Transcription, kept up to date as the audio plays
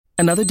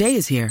Another day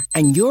is here,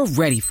 and you're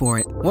ready for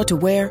it. What to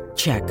wear?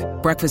 Check.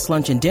 Breakfast,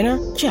 lunch, and dinner?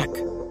 Check.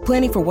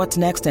 Planning for what's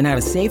next and how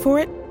to save for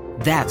it?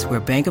 That's where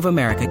Bank of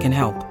America can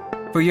help.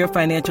 For your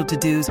financial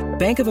to-dos,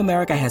 Bank of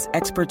America has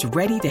experts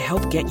ready to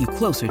help get you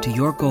closer to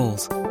your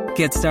goals.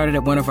 Get started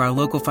at one of our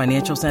local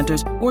financial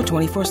centers or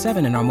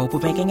 24/7 in our mobile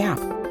banking app.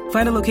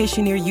 Find a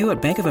location near you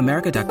at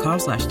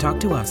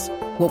bankofamerica.com/talktous.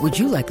 What would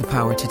you like the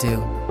power to do?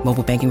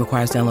 Mobile banking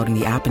requires downloading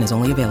the app and is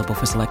only available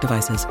for select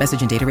devices.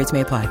 Message and data rates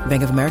may apply.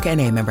 Bank of America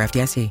N.A., member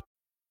FDIC.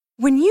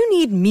 When you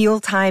need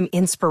mealtime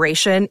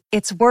inspiration,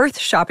 it's worth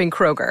shopping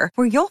Kroger,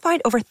 where you'll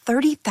find over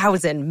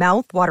 30,000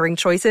 mouth-watering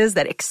choices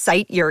that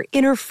excite your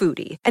inner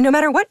foodie. And no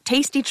matter what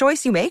tasty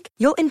choice you make,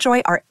 you'll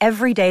enjoy our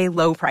everyday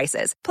low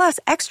prices, plus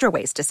extra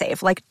ways to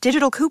save, like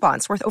digital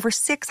coupons worth over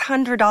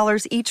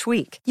 $600 each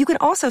week. You can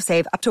also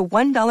save up to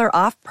 $1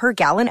 off per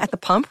gallon at the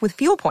pump with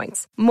fuel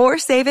points. More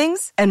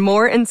savings and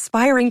more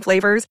inspiring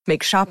flavors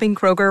make shopping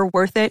Kroger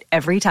worth it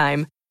every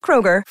time.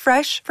 Kroger,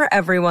 fresh for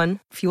everyone.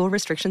 Fuel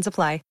restrictions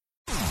apply.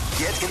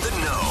 Get in the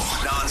know.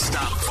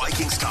 Non-stop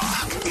Vikings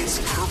talk. It's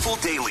Purple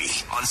Daily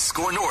on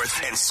Score North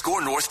and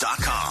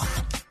ScoreNorth.com.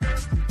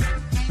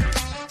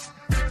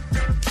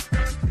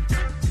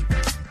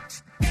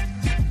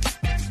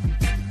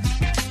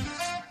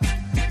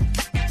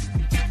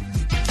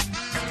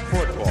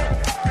 Football.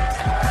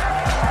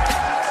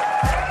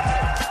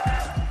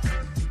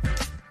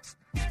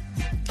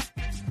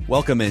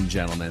 Welcome in,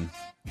 gentlemen.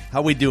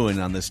 How we doing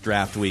on this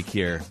draft week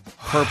here?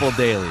 Purple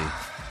Daily.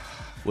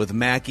 With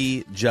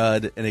Mackie,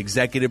 Judd, and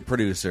executive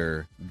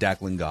producer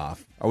Declan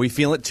Goff. Are we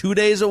feeling it? 2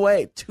 days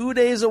away. 2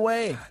 days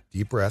away.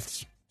 Deep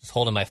breaths. Just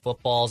holding my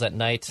footballs at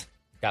night.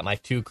 Got my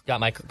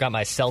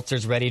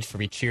seltzers ready for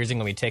be cheersing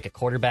when we take a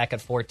quarterback at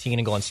 14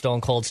 and going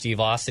stone cold Steve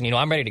Austin. You know,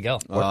 I'm ready to go.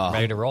 We're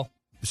ready to roll.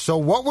 So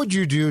what would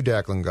you do,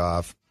 Declan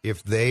Goff,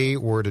 if they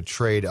were to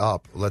trade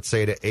up, let's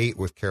say to 8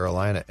 with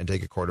Carolina and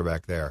take a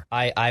quarterback there?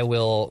 I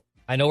will.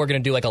 I know we're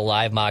going to do like a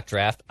live mock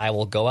draft. I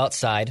will go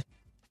outside.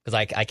 Because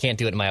I can't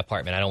do it in my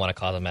apartment. I don't want to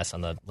cause a mess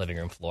on the living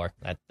room floor.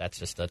 That's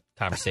just a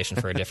conversation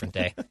for a different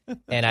day.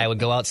 And I would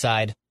go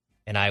outside,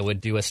 and I would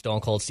do a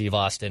Stone Cold Steve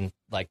Austin,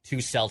 like 2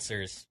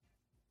 seltzers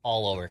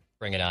all over.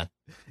 Bring it on.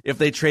 If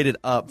they traded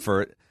up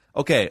for it.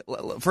 Okay,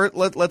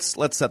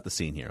 let's set the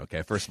scene here,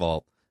 okay? First of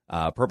all,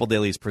 Purple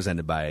Daily is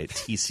presented by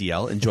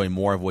TCL. Enjoy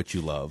more of what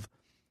you love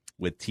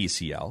with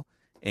TCL.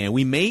 And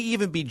we may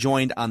even be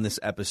joined on this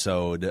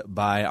episode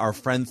by our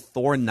friend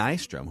Thor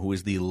Nystrom, who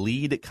is the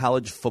lead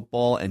college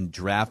football and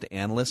draft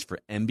analyst for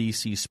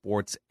NBC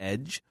Sports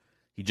Edge.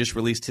 He just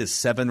released his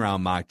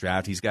 7-round mock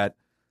draft. He's got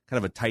kind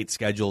of a tight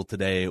schedule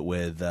today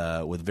with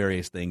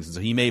various things, and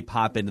so he may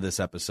pop into this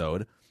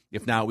episode.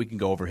 If not, we can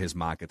go over his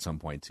mock at some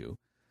point too.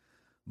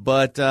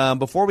 But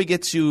before we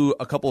get to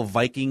a couple of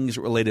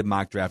Vikings-related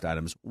mock draft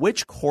items,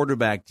 which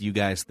quarterback do you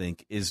guys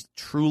think is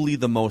truly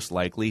the most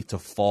likely to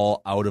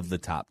fall out of the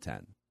top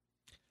 10?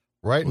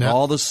 Right With now,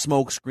 all the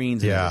smoke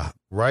screens. Yeah.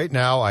 Right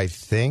now, I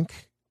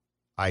think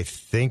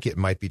it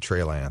might be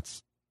Trey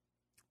Lance.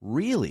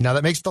 Really? Now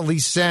that makes the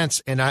least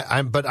sense, and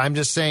I'm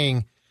just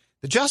saying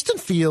the Justin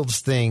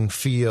Fields thing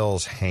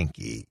feels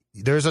hanky.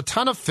 There's a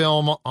ton of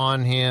film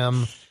on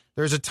him.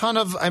 There's a ton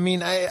of,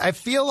 I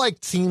feel like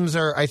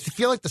I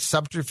feel like the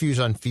subterfuge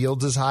on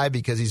Fields is high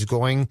because he's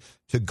going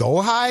to go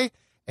high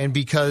and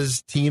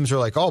because teams are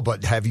like, oh,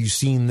 but have you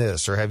seen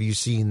this or have you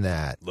seen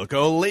that? Look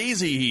how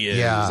lazy he is.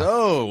 Yeah.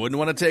 Oh, wouldn't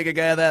want to take a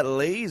guy that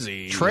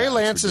lazy. Trey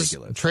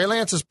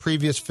Lance's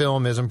previous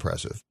film is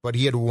impressive, but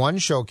he had one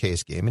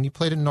showcase game and he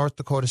played at North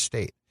Dakota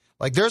State.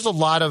 Like there's a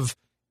lot of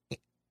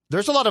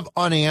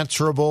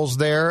unanswerables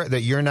there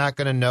that you're not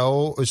going to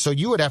know. So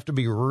you would have to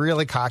be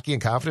really cocky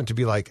and confident to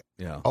be like,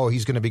 oh,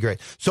 he's going to be great.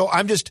 So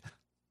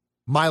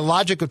my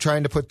logic of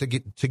trying to put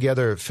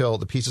together, Phil,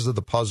 the pieces of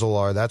the puzzle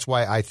are that's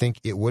why I think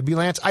it would be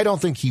Lance. I don't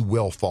think he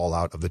will fall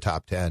out of the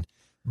top 10,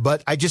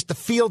 but the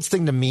Fields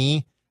thing to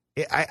me,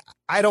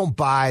 I don't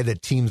buy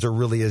that teams are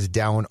really as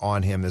down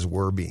on him as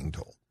we're being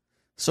told.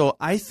 So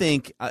I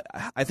think the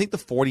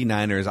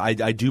 49ers,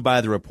 I do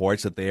buy the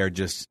reports that they are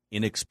just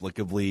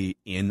inexplicably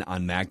in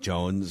on Mac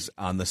Jones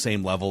on the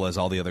same level as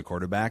all the other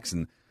quarterbacks.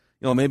 And,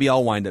 maybe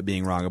I'll wind up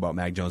being wrong about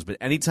Mac Jones. But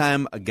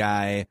anytime a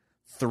guy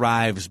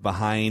thrives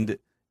behind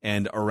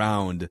and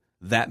around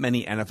that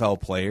many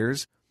NFL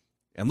players,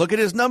 and look at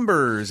his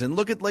numbers and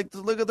look at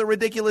the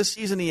ridiculous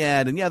season he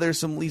had. And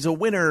he's a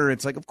winner.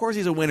 It's like, of course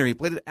he's a winner. He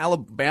played at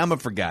Alabama,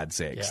 for God's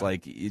sakes. Yeah.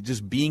 Like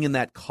just being in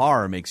that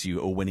car makes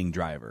you a winning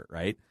driver,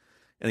 right?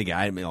 And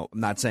again, I'm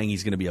not saying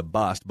he's going to be a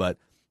bust, but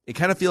it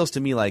kind of feels to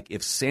me like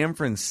if San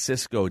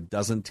Francisco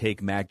doesn't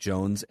take Mac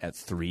Jones at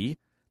 3,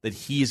 that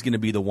he's going to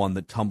be the one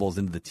that tumbles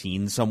into the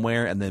teens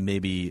somewhere, and then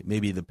maybe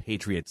the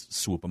Patriots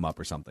swoop him up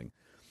or something.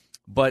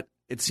 But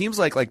it seems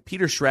like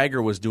Peter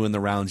Schrager was doing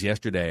the rounds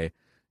yesterday,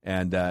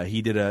 and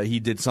he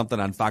did something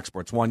on Fox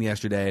Sports 1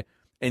 yesterday,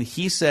 and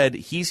he said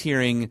he's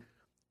hearing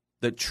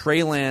that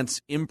Trey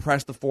Lance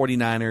impressed the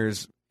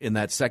 49ers in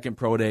that second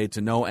pro day to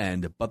no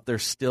end, but they're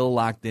still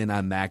locked in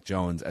on Mac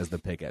Jones as the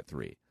pick at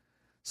 3.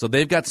 So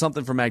they've got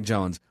something for Mac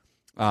Jones.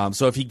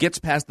 So if he gets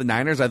past the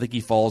Niners, I think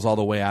he falls all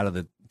the way out of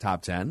the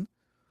top 10.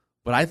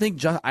 But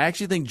I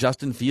actually think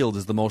Justin Fields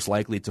is the most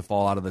likely to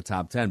fall out of the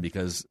top 10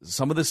 because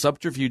some of the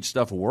subterfuge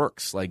stuff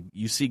works. Like,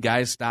 you see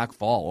guys' stock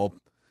fall.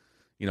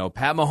 Well,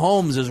 Pat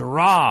Mahomes is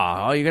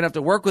raw. Oh, you're going to have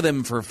to work with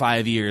him for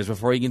 5 years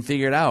before he can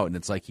figure it out. And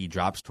it's like he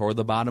drops toward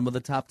the bottom of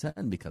the top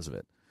 10 because of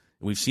it.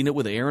 And we've seen it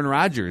with Aaron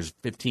Rodgers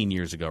 15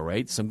 years ago,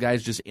 right? Some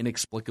guys just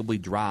inexplicably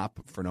drop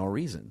for no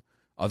reason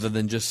other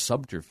than just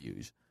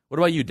subterfuge. What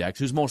about you, Dex?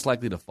 Who's most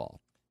likely to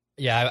fall?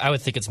 Yeah, I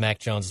would think it's Mac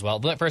Jones as well.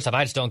 But first off,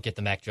 I just don't get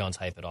the Mac Jones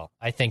hype at all.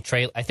 I think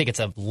it's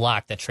a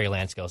lock that Trey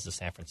Lance goes to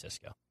San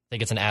Francisco. I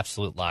think it's an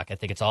absolute lock. I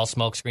think it's all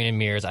smoke screen and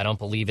mirrors. I don't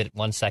believe it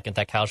 1 second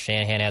that Kyle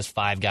Shanahan has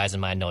 5 guys in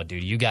mind. No,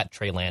 dude, you got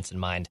Trey Lance in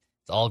mind.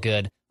 It's all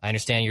good. I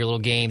understand your little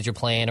games you're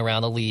playing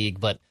around the league,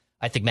 but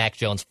I think Mac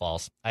Jones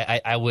falls.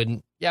 I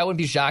wouldn't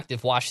be shocked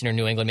if Washington or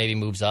New England maybe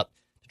moves up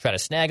to try to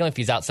snag him if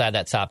he's outside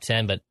that top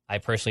 10, but I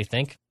personally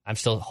think I'm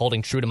still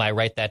holding true to my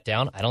write that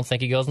down. I don't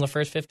think he goes in the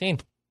first 15.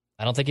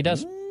 I don't think he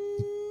does.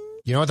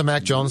 You know what the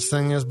Mac Jones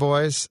thing is,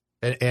 boys?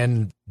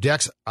 And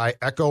Dex, I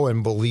echo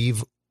and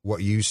believe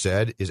what you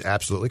said is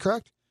absolutely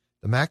correct.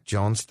 The Mac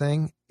Jones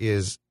thing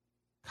is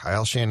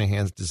Kyle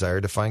Shanahan's desire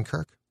to find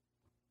Kirk.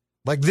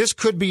 Like, this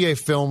could be a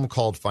film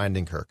called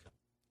Finding Kirk.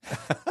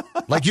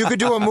 Like, you could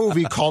do a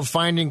movie called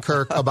Finding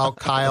Kirk about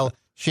Kyle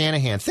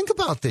Shanahan. Think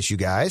about this, you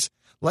guys.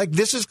 Like,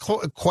 this is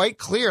quite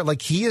clear.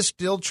 Like, he is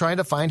still trying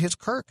to find his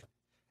Kirk.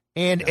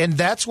 And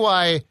that's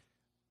why,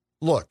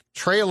 look,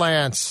 Trey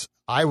Lance,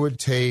 I would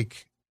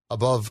take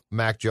above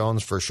Mac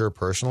Jones for sure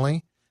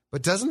personally.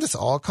 But doesn't this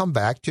all come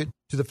back to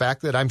the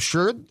fact that I'm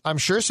sure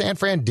San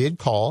Fran did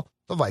call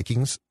the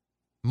Vikings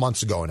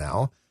months ago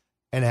now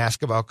and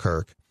ask about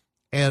Kirk,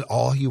 and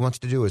all he wants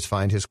to do is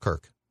find his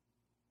Kirk.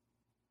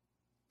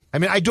 I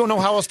mean, I don't know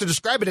how else to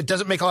describe it. It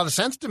doesn't make a lot of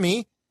sense to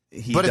me,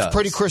 but it's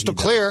pretty crystal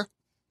clear.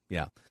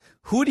 Yeah.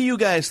 Who do you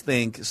guys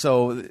think?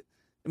 So,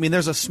 I mean,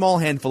 there's a small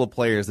handful of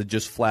players that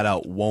just flat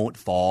out won't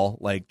fall.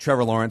 Like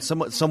Trevor Lawrence.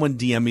 Someone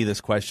DM me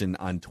this question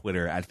on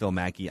Twitter, at Phil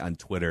Mackey on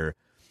Twitter,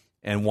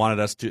 and wanted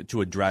us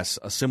to address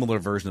a similar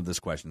version of this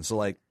question. So,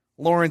 like,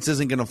 Lawrence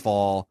isn't going to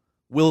fall.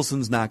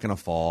 Wilson's not going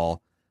to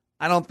fall.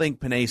 I don't think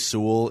Penei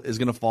Sewell is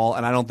going to fall,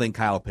 and I don't think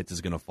Kyle Pitts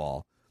is going to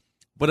fall.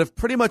 But if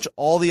pretty much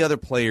all the other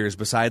players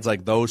besides,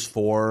 like, those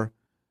 4,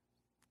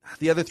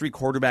 the other 3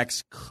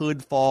 quarterbacks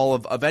could fall,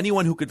 of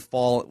anyone who could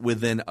fall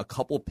within a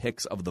couple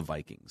picks of the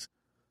Vikings,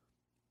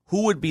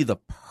 who would be the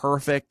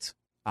perfect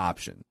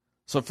option?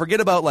 So forget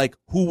about, like,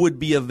 who would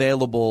be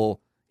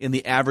available in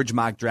the average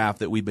mock draft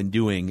that we've been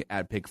doing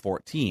at pick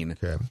 14.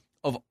 Okay.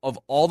 Of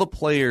all the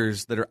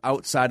players that are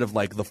outside of,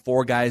 like, the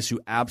 4 guys who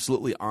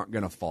absolutely aren't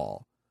going to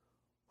fall,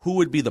 who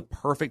would be the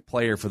perfect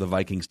player for the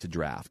Vikings to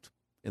draft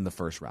in the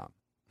first round?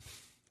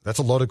 That's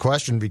a loaded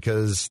question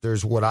because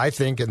there's what I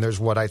think and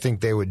there's what I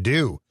think they would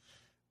do.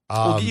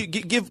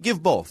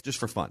 Give both, just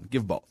for fun.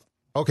 Give both.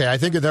 Okay, I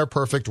think in their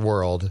perfect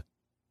world,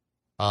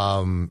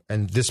 and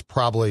this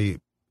probably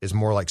is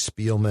more like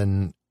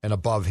Spielman and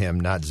above him,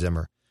 not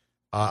Zimmer.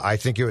 I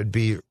think it would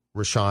be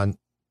Rashawn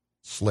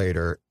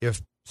Slater.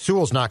 If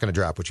Sewell's not going to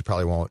drop, which he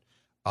probably won't,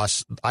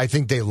 I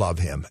think they love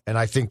him, and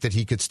I think that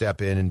he could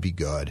step in and be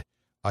good.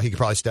 He could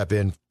probably step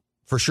in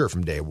for sure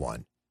from day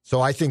one. So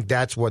I think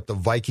that's what the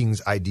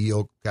Vikings'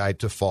 ideal guy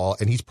to fall,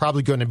 and he's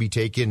probably going to be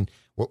taken.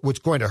 What's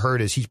going to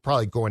hurt is he's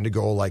probably going to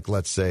go, like,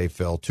 let's say,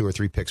 Phil, 2 or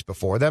 3 picks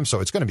before them,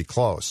 so it's going to be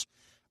close.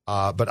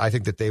 But I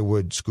think that they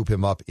would scoop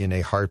him up in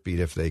a heartbeat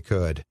if they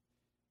could.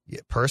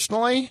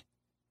 Personally,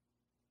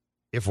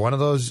 if one of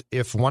those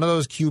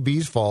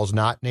QBs falls,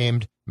 not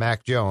named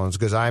Mac Jones,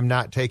 because I'm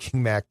not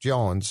taking Mac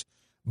Jones,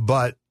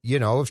 but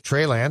if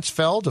Trey Lance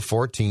fell to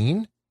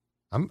 14,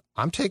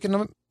 I'm taking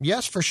him.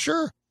 Yes, for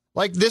sure.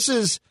 Like, this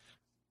is,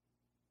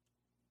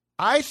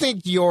 I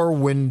think your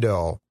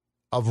window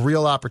of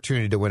real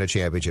opportunity to win a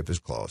championship is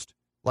closed.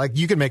 Like,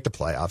 you can make the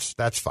playoffs.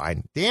 That's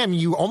fine. Damn,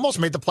 you almost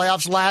made the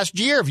playoffs last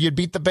year if you'd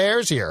beat the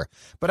Bears here.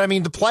 But, I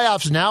mean, the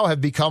playoffs now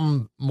have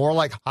become more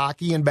like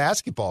hockey and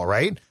basketball,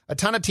 right? A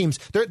ton of teams.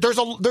 There's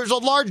a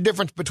large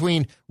difference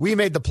between we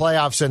made the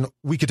playoffs and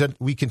we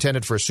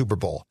contended for a Super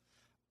Bowl.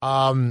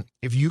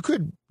 If you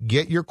could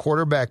get your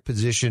quarterback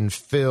position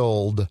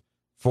filled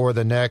for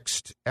the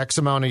next X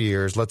amount of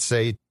years, let's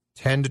say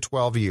 10 to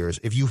 12 years,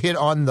 if you hit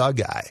on the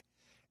guy,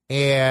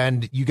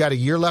 and you got a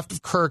year left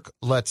of Kirk,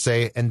 let's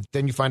say, and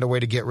then you find a way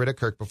to get rid of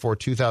Kirk before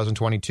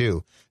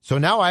 2022. So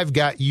now I've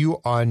got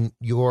you on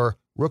your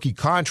rookie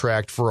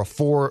contract for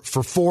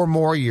 4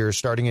 more years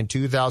starting in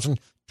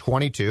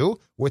 2022.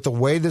 With the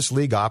way this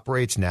league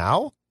operates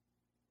now,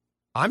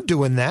 I'm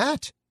doing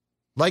that.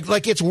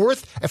 Like it's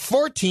worth, at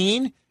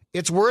 14,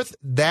 it's worth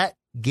that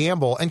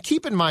gamble. And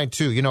keep in mind,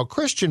 too,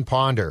 Christian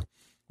Ponder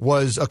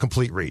was a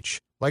complete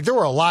reach. Like, there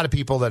were a lot of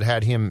people that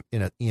had him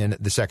in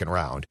the second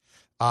round.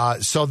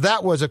 So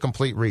that was a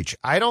complete reach.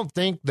 I don't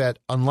think that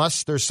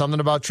unless there's something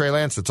about Trey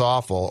Lance that's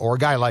awful, or a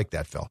guy like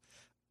that, Phil,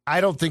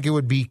 I don't think it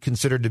would be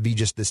considered to be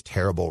just this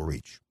terrible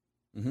reach.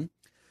 Mm-hmm.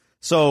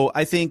 So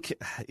I think,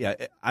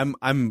 I'm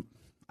kind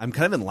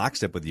of in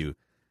lockstep with you.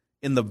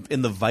 in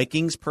the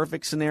Vikings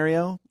perfect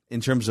scenario,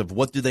 in terms of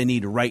what do they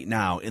need right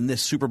now in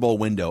this Super Bowl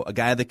window, a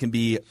guy that can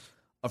be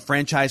a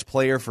franchise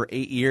player for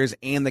 8 years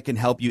and that can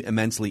help you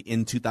immensely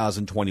in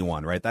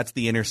 2021, right? That's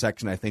the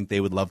intersection I think they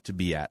would love to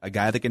be at. A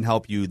guy that can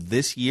help you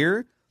this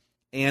year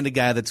and a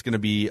guy that's going to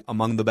be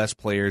among the best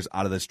players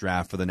out of this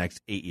draft for the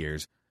next 8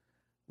 years.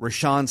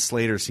 Rashawn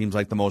Slater seems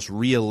like the most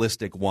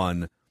realistic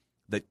one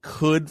that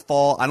could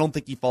fall. I don't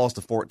think he falls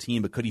to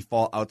 14, but could he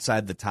fall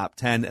outside the top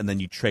 10 and then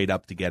you trade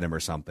up to get him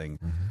or something?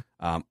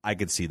 I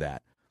could see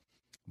that.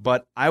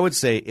 But I would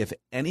say if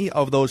any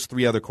of those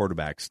 3 other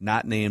quarterbacks,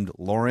 not named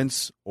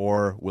Lawrence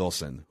or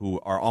Wilson, who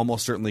are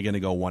almost certainly going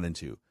to go 1 and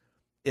 2,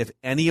 if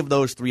any of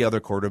those 3 other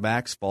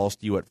quarterbacks falls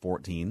to you at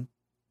 14,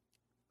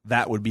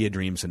 that would be a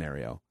dream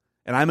scenario.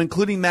 And I'm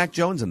including Mac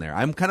Jones in there.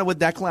 I'm kind of with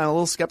Declan, a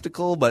little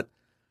skeptical, but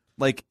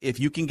like if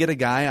you can get a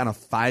guy on a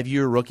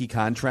 5-year rookie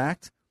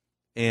contract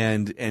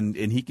and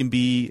he can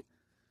be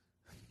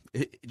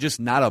just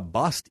not a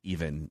bust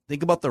even.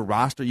 Think about the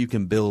roster you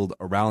can build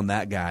around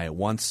that guy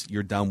once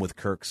you're done with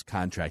Kirk's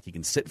contract. He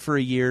can sit for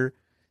a year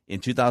in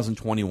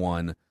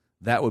 2021.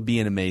 That would be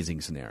an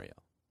amazing scenario.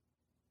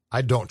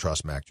 I don't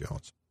trust Mac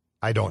Jones.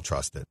 I don't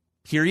trust it.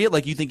 Period?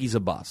 Like you think he's a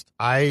bust?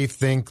 I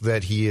think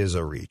that he is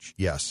a reach.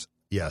 Yes.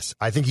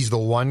 I think he's the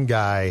one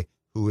guy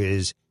who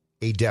is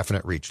a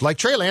definite reach. Like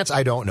Trey Lance,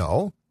 I don't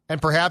know.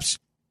 And perhaps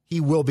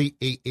he will be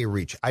a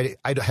reach. I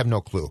have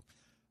no clue.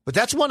 But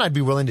that's one I'd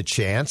be willing to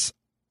chance.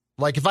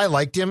 Like if I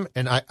liked him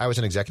and I was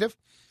an executive,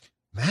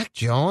 Mac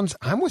Jones,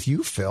 I'm with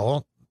you,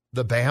 Phil.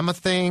 The Bama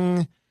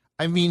thing,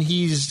 I mean,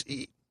 he's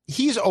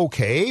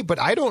okay, but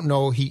I don't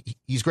know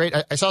he's great.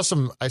 I saw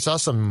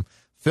some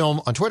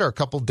film on Twitter a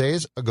couple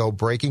days ago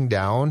breaking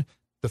down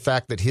the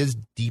fact that his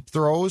deep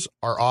throws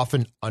are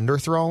often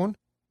underthrown.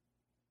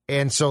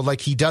 And so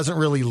like he doesn't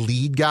really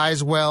lead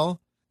guys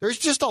well. There's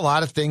just a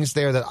lot of things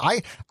there that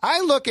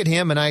I look at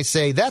him and I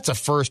say that's a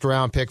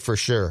first-round pick for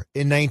sure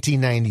in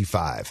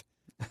 1995.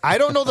 I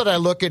don't know that I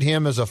look at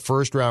him as a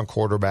first-round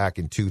quarterback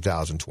in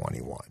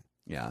 2021.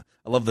 Yeah.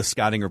 I love the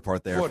scouting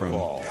report there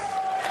Football.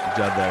 From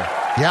Judd there.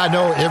 Yeah,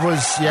 no, it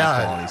was,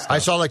 yeah. I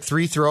saw like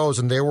 3 throws,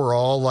 and they were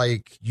all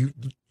like, you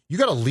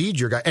got to lead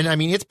your guy. And, I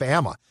mean, it's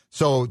Bama,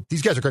 so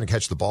these guys are going to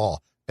catch the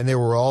ball. And they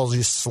were all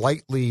just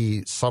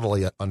slightly,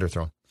 subtly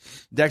underthrown.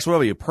 Dex, what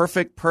about you?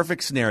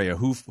 Perfect scenario.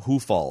 Who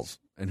falls?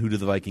 And who do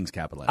the Vikings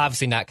capitalize?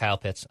 Obviously not Kyle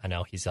Pitts. I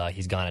know he's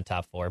gone in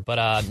top 4, but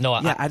no.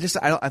 Yeah, I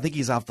think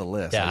he's off the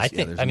list. Yeah,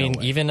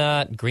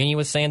 even Greeny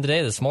was saying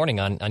this morning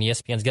on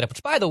ESPN's Get Up.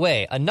 Which, by the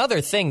way,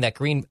 another thing that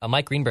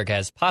Mike Greenberg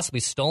has possibly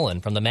stolen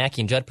from the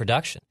Mackey and Judd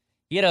production.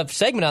 He had a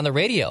segment on the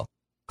radio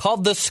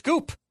called The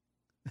Scoop.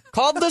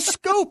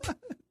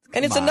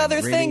 And it's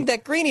another thing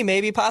that Greeny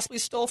maybe possibly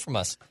stole from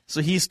us.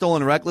 So he's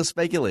stolen reckless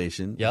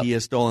speculation. Yep. He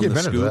has stolen the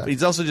scoop.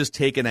 He's also just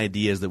taken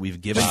ideas that we've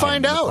given. Just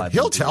find out.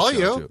 He'll tell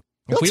you.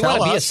 If we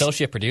want to be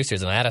associate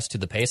producers and add us to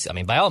the pace, I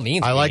mean, by all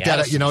means. I like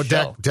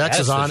that. Dex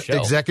is on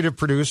executive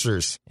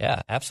producers.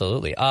 Yeah,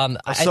 absolutely.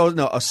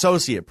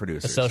 Associate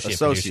producers. Associate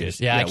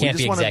producers. Yeah, I can't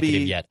be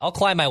executive yet. I'll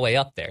climb my way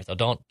up there, so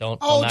don't.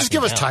 Oh, just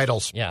give us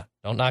titles. Yeah,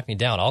 don't knock me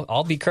down.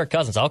 I'll be Kirk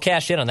Cousins. I'll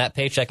cash in on that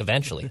paycheck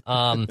eventually.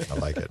 I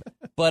like it.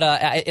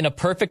 But in a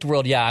perfect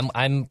world, yeah,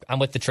 I'm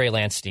with the Trey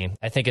Lance team.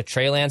 I think if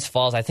Trey Lance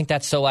falls, I think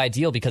that's so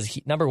ideal because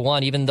number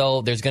one, even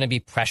though there's going to be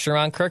pressure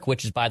on Kirk,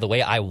 which is, by the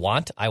way, I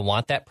want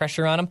that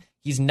pressure on him.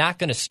 He's not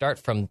going to start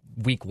from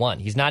week 1.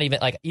 He's not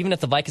even if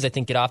the Vikings, I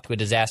think, get off to a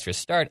disastrous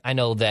start, I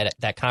know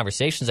that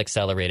conversation's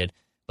accelerated.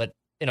 But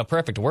in a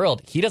perfect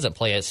world, he doesn't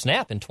play a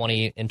snap in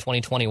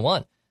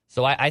 2021.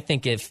 So I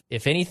think if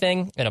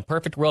anything, in a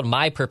perfect world,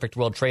 my perfect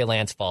world, Trey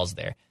Lance falls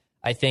there.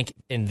 I think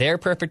in their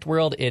perfect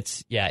world,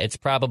 it's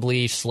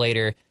probably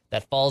Slater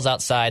that falls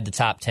outside the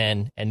top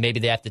 10, and maybe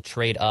they have to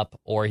trade up,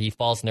 or he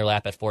falls in their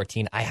lap at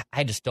 14.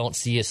 I just don't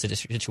see a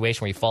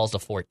situation where he falls to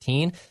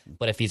 14.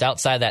 But if he's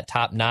outside that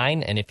top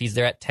 9, and if he's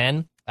there at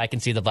 10, I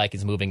can see the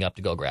Vikings moving up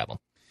to go grab him.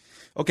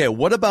 Okay,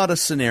 what about a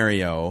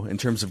scenario in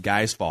terms of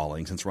guys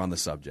falling, since we're on the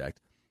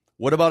subject?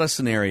 What about a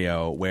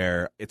scenario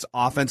where it's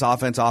offense, all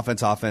 5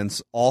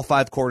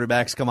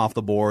 quarterbacks come off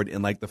the board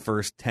in like the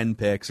first 10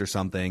 picks or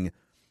something,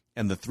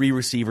 and the 3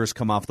 receivers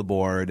come off the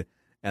board,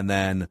 and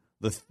then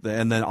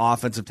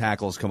offensive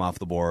tackles come off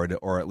the board,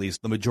 or at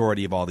least the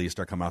majority of all these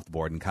start coming off the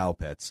board, and Kyle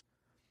Pitts.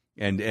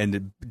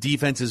 And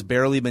defense has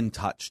barely been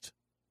touched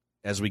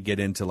as we get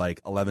into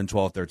like 11,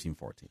 12, 13,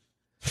 14.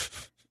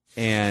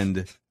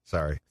 And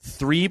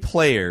 3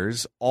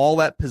 players,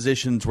 all at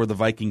positions where the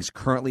Vikings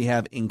currently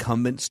have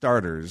incumbent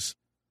starters,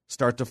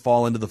 start to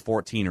fall into the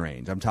 14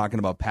 range. I'm talking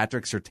about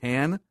Patrick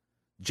Surtain,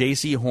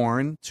 J.C.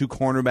 Horn, 2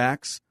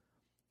 cornerbacks,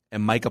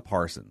 and Micah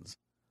Parsons.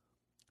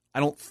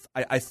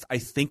 I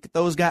think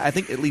those guys, I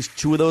think at least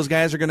 2 of those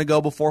guys are going to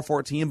go before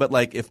 14, but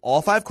like if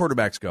all 5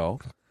 quarterbacks go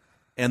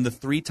and the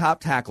 3 top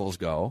tackles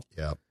go,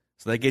 yep.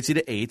 So that gets you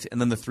to 8, and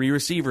then the 3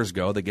 receivers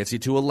go, that gets you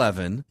to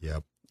 11,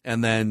 yep.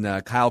 And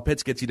then Kyle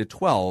Pitts gets you to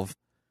 12,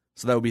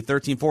 so that would be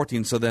 13,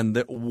 14. So then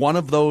one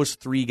of those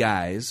 3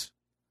 guys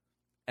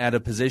at a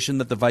position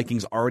that the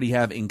Vikings already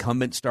have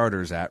incumbent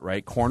starters at,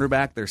 right?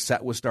 Cornerback, they're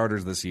set with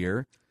starters this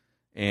year.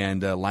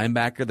 And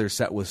linebacker, they're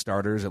set with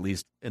starters, at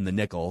least in the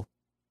nickel,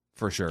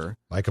 for sure.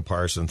 Micah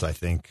Parsons, I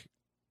think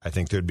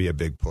there'd be a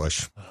big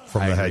push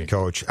from the head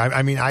coach.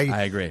 I mean,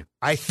 I agree.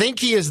 I think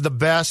he is the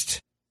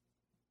best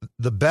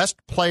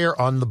player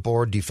on the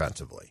board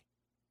defensively.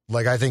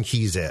 Like, I think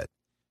he's it.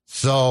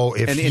 So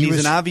if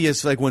he's an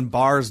obvious, like when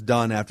Barr's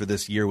done after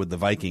this year with the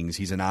Vikings,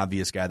 he's an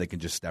obvious guy that can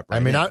just step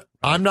right in. I mean,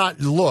 I'm not,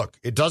 look,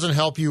 it doesn't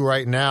help you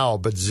right now,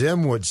 but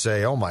Zim would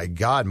say, oh my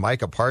God,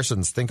 Micah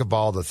Parsons, think of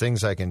all the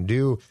things I can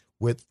do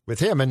with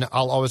him. And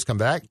I'll always come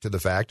back to the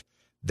fact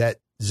that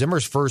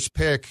Zimmer's first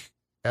pick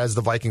as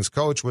the Vikings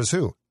coach was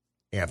who?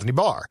 Anthony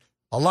Barr,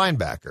 a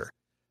linebacker.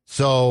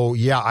 So,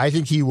 yeah, I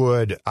think he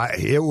would.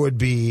 It would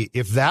be,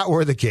 if that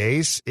were the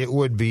case, it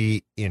would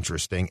be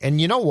interesting. And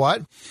you know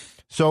what?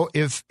 So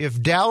if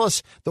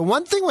Dallas, the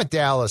one thing with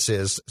Dallas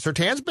is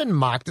Surtain's been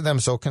mocked to them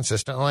so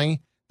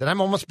consistently that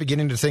I'm almost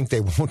beginning to think they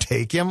won't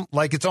take him.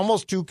 Like, it's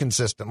almost too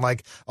consistent.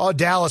 Like, oh,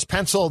 Dallas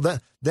penciled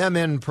them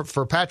in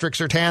for Patrick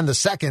Surtain the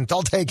second.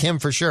 I'll take him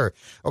for sure.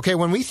 Okay,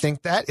 when we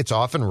think that, it's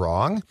often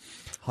wrong.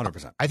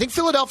 100%. I think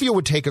Philadelphia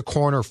would take a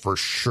corner for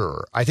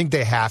sure. I think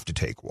they have to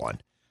take one.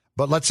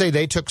 But let's say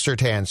they took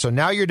Surtain. So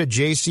now you're to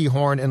J.C.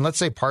 Horn, and let's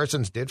say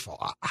Parsons did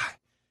fall.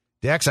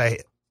 Dex,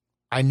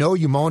 I know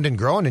you moaned and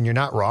groaned, and you're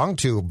not wrong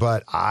to,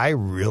 but I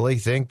really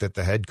think that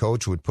the head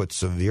coach would put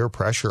severe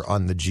pressure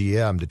on the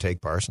GM to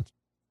take Parsons.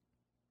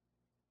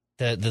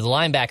 The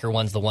linebacker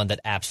one's the one that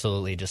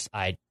absolutely just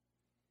I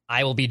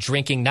will be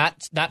drinking,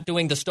 not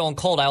doing the stone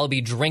cold. I will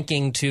be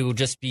drinking to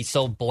just be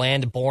so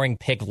bland, boring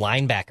pick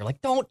linebacker.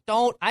 Like, don't.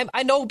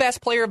 I know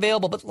best player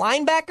available, but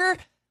linebacker?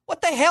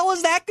 What the hell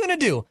is that going to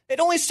do? It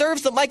only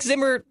serves the Mike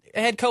Zimmer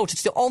head coach.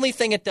 It's the only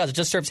thing it does. It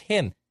just serves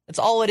him. That's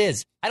all it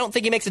is. I don't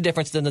think he makes a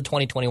difference in the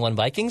 2021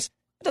 Vikings.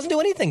 It doesn't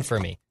do anything for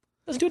me.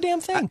 It doesn't do a damn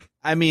thing.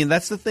 I mean,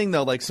 that's the thing,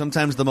 though. Like,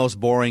 sometimes the most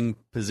boring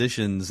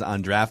positions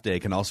on draft day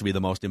can also be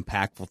the most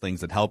impactful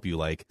things that help you.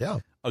 Like,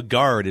 a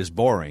guard is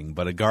boring,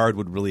 but a guard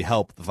would really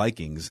help the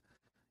Vikings.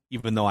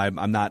 Even though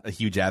I'm not a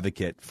huge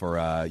advocate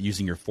for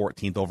using your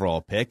 14th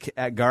overall pick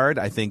at guard,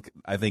 I think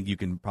you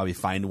can probably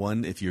find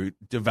one if you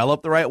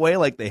develop the right way,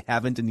 like they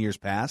haven't in years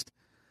past.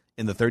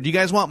 In the third, do you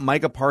guys want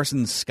Micah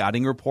Parsons'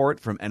 scouting report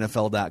from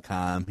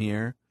NFL.com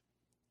here?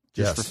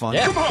 Just for fun?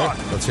 Yeah. Come on.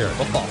 Let's hear it.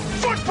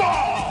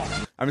 Football!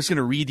 I'm just going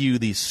to read you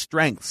the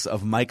strengths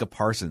of Micah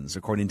Parsons,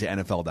 according to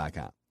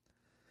NFL.com.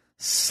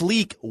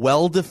 Sleek,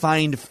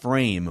 well-defined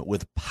frame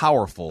with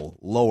powerful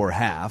lower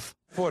half.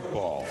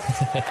 Football.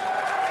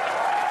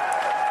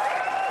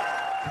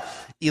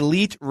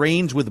 Elite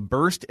range with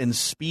burst and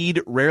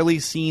speed rarely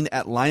seen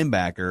at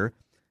linebacker.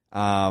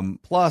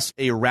 Plus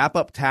a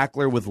wrap-up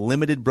tackler with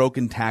limited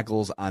broken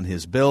tackles on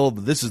his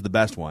build. This is the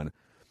best one.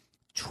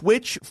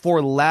 Twitch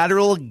for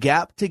lateral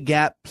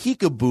gap-to-gap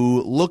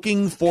peekaboo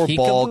looking for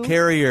ball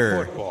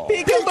carrier. Football.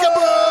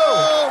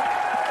 Peekaboo!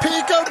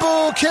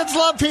 Peekaboo! Kids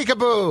love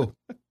peekaboo.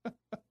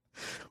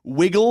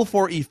 Wiggle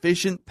for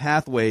efficient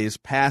pathways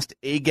past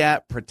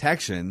A-gap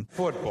protection.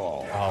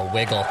 Football. Oh,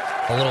 wiggle.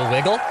 A little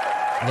wiggle?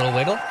 A little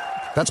wiggle?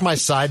 That's my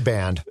side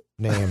band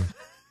name.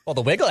 Oh,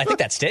 the wiggle? I think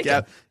that's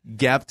taken.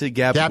 Gap to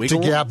gap. Gap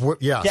wiggle? to gap.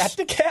 Yes. Gap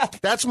to gap.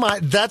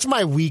 That's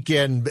my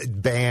weekend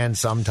band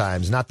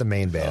sometimes, not the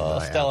main band. Oh,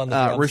 that I still have. on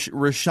the drums.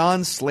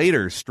 Rashawn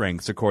Slater's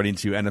strengths, according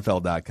to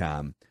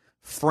NFL.com.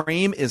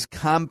 Frame is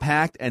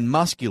compact and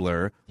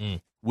muscular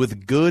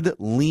with good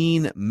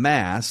lean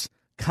mass,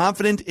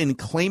 confident in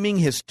claiming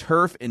his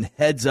turf in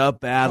heads-up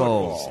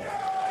battles.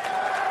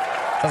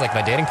 Sounds like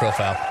my dating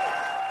profile.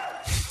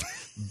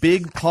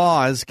 Big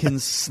paws can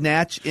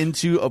snatch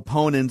into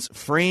opponents.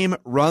 Frame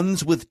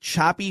runs with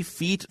choppy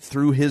feet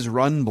through his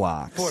run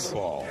blocks.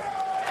 Football.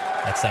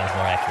 That sounds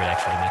more accurate,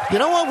 actually, to me. You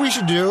know what we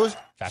should do?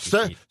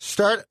 Choppy feet.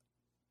 Start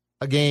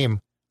a game.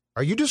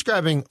 Are you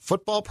describing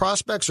football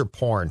prospects or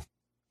porn?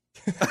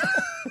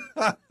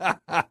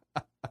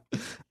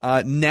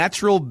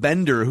 Natural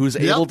bender who's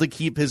able to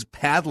keep his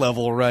pad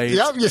level right.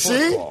 Yep, you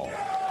see?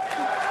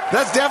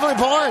 That's definitely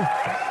porn.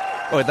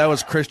 Oh, that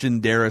was Christian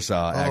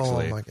Darrisaw,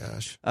 actually. Oh, my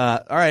gosh. All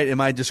right, am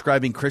I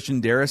describing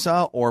Christian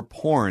Darrisaw or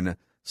porn?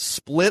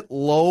 Split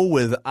low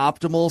with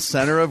optimal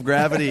center of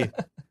gravity.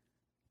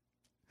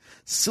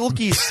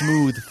 Silky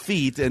smooth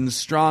feet and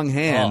strong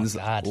hands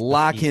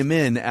lock him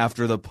in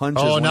after the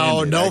punches. Oh, no,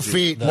 landed. no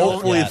feet.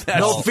 Hopefully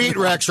No feet,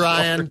 Rex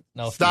Ryan.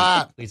 No,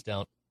 Stop. Please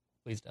don't.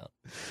 Please don't.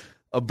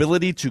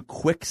 Ability to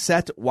quick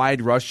set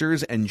wide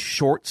rushers and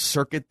short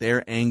circuit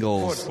their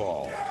angles.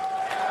 Football.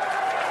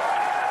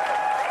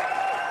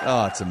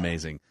 Oh, it's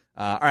amazing.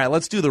 All right,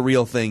 let's do the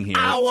real thing here.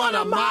 I want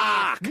a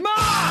mock.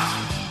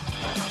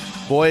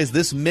 Boys,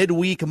 this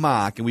midweek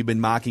mock, and we've been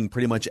mocking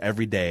pretty much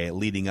every day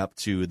leading up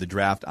to the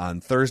draft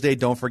on Thursday.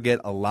 Don't forget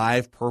a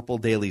live Purple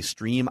Daily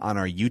stream on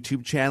our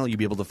YouTube channel. You'll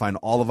be able to find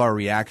all of our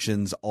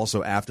reactions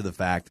also after the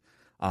fact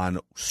on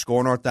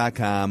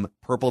ScoreNorth.com,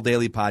 Purple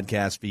Daily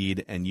podcast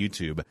feed, and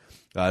YouTube.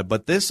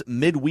 But this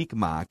midweek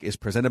mock is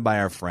presented by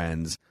our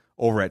friends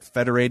over at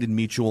Federated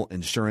Mutual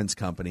Insurance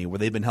Company, where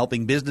they've been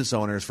helping business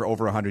owners for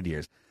over 100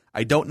 years.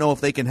 I don't know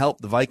if they can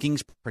help the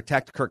Vikings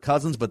protect Kirk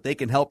Cousins, but they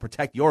can help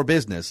protect your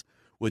business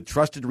with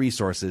trusted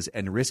resources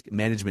and risk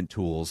management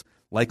tools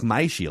like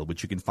MyShield,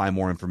 which you can find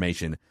more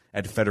information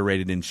at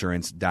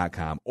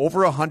federatedinsurance.com.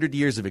 Over 100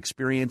 years of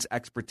experience,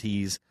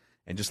 expertise,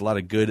 and just a lot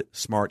of good,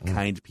 smart,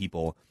 kind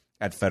people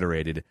at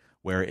Federated,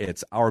 where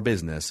it's our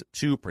business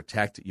to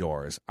protect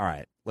yours. All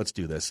right, let's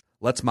do this.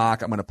 Let's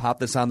mock. I'm going to pop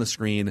this on the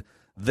screen.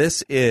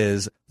 This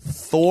is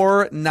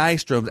Thor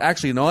Nystrom.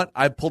 Actually, you know what?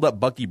 I pulled up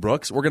Bucky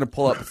Brooks. We're going to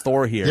pull up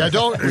Thor here. Yeah,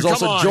 who's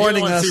also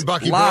joining us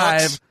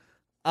live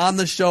on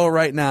the show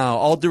right now.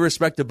 All due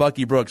respect to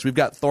Bucky Brooks, we've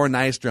got Thor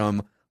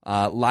Nystrom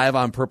live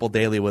on Purple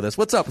Daily with us.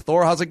 What's up,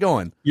 Thor? How's it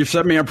going? You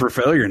set me up for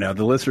failure now.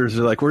 The listeners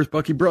are like, where's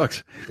Bucky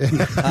Brooks?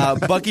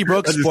 Bucky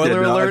Brooks,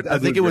 spoiler alert. I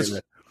think it was...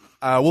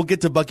 we'll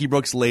get to Bucky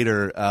Brooks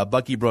later.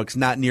 Bucky Brooks,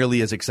 not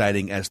nearly as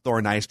exciting as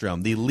Thor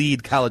Nystrom, the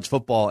lead college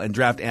football and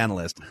draft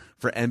analyst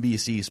for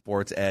NBC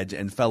Sports Edge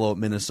and fellow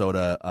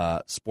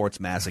Minnesota sports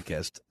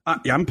masochist.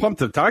 Yeah, I'm pumped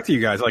to talk to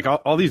you guys. Like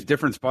all these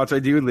different spots I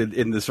do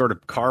in the sort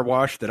of car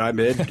wash that I'm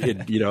in,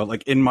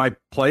 like in my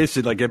place,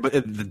 like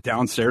the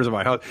downstairs of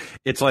my house.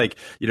 It's like,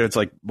 it's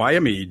like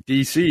Miami,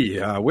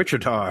 DC,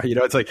 Wichita,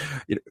 it's like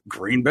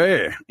Green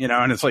Bay,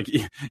 and it's like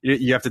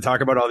you have to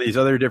talk about all these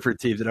other different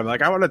teams. And I'm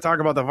like, I want to talk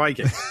about the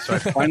Vikings. So I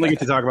finally get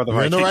to talk about the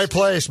Vikings. You're in the right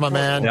place, my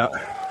man. Yeah.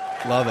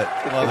 Love it.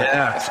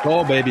 Yeah,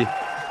 Skull, baby.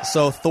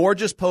 So Thor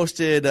just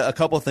posted a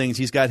couple things.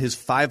 He's got his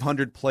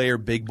 500-player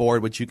big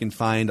board, which you can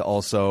find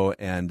also,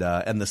 and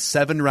the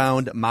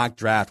 7-round mock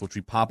draft, which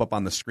we pop up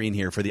on the screen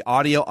here. For the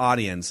audio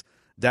audience,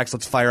 Dex,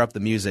 let's fire up the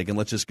music, and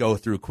let's just go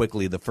through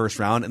quickly the first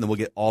round, and then we'll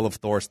get all of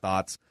Thor's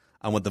thoughts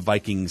on what the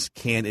Vikings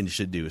can and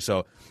should do.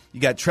 So you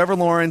got Trevor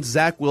Lawrence,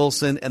 Zach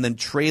Wilson, and then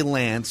Trey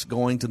Lance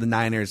going to the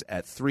Niners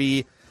at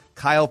 3,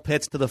 Kyle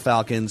Pitts to the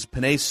Falcons,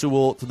 Penei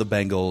Sewell to the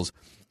Bengals.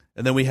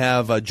 And then we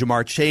have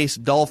Jamar Chase,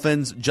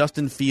 Dolphins,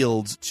 Justin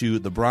Fields to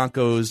the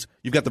Broncos.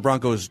 You've got the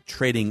Broncos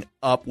trading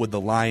up with the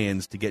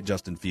Lions to get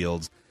Justin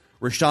Fields.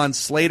 Rashawn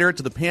Slater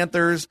to the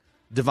Panthers,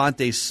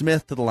 Devontae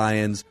Smith to the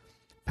Lions,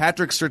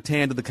 Patrick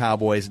Surtain to the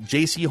Cowboys,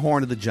 J.C.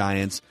 Horn to the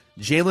Giants,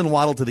 Jalen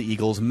Waddle to the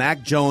Eagles,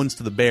 Mac Jones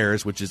to the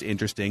Bears, which is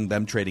interesting,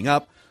 them trading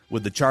up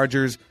with the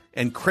Chargers,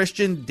 and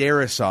Christian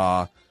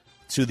Darrisaw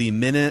to the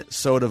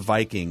Minnesota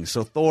Vikings.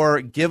 So,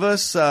 Thor, give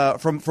us,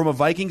 from a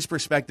Vikings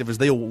perspective, as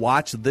they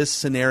watch this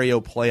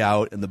scenario play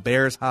out and the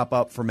Bears hop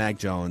up for Mac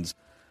Jones,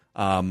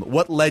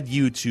 what led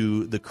you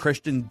to the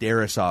Christian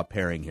Darrisaw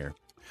pairing here?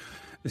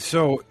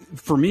 So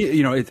for me,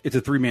 it's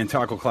a 3-man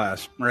tackle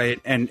class, right?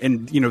 And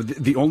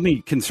the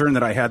only concern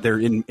that I had there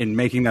in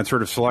making that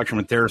sort of selection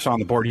with Darrisaw on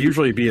the board,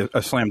 usually be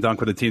a slam dunk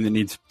with a team that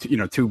needs,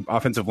 2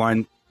 offensive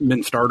linemen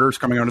starters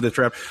coming onto the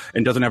draft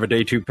and doesn't have a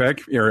day 2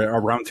 pick or a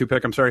round 2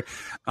 pick. I'm sorry.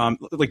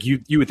 Like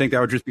you would think that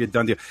would just be a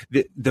done deal.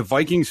 The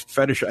Vikings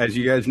fetish, as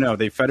you guys know,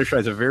 they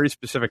fetishize a very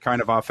specific kind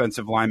of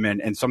offensive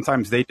lineman, and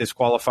sometimes they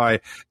disqualify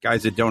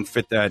guys that don't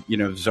fit that,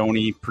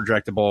 zony,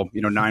 projectable,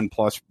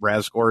 9+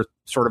 RAS score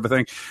sort of a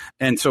thing.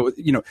 And so,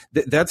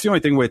 that's the only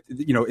thing with,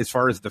 as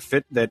far as the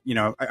fit that,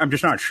 I'm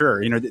just not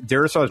sure.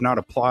 Darrisaw is not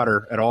a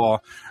plotter at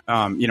all.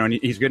 And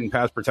he's good in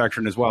pass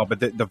protection as well. But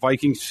the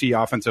Vikings see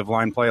offensive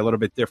line play a little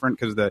bit different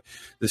because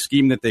the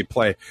scheme that they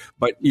play.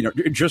 But,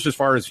 just as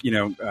far as,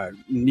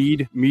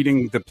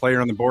 meeting the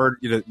player on the board,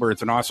 where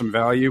it's an awesome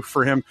value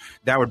for him,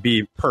 that would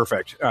be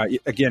perfect.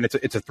 Again,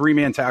 it's a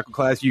 3-man tackle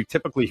class. You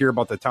typically hear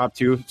about the top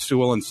 2,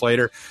 Sewell and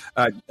Slater.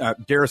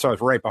 Darrisaw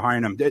is right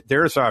behind him.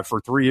 Darrisaw for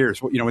 3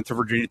 years, went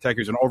to Virginia Tech.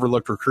 He was an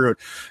overlooked recruit,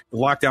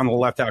 locked down the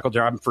left tackle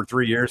job for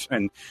 3 years,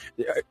 and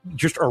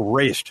just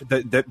erased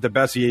the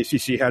best the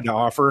ACC had to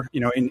offer,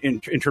 in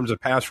terms of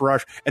pass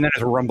rush. And then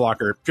as a run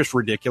blocker, just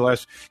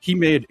ridiculous. He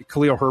made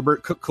Khalil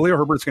Herbert. Khalil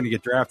Herbert's going to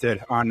get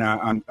drafted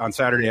on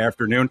Saturday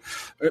afternoon,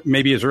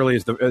 maybe as early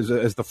as the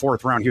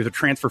 4th round. He was a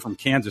transfer from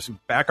Kansas,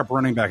 backup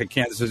running back at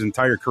Kansas his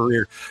entire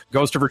career,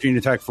 goes to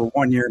Virginia Tech for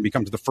 1 year and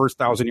becomes the first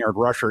 1,000-yard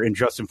rusher in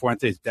Justin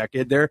Fuente's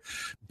decade there,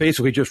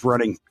 basically just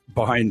running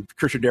behind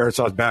Christian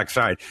Darrisaw's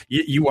backside.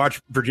 You watch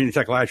Virginia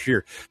Tech last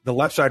year, the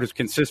left side was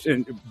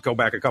consistent, go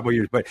back a couple of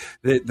years, but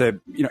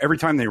every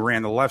time they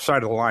ran, the left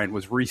side of the line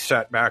was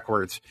reset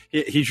backwards.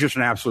 He's just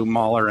an absolute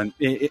mauler in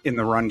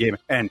the run game.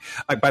 And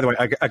by the way,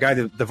 a guy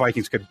that the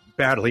Vikings could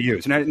badly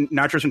use,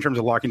 not just in terms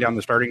of locking down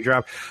the starting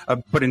job,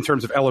 but in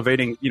terms of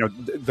elevating,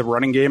 the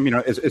running game,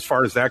 as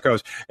far as that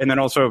goes. And then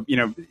also,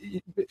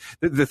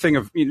 the thing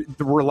of the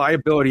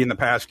reliability in the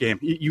pass game,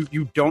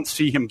 you don't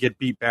see him get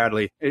beat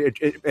badly.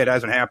 It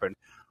hasn't happened.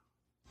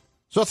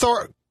 So,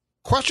 Thor,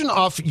 question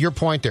off your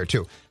point there,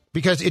 too,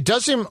 because it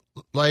does seem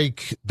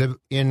like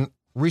in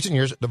recent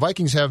years, the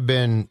Vikings have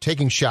been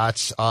taking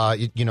shots,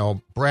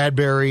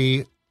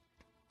 Bradbury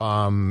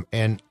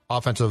and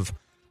offensive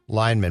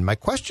linemen. My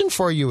question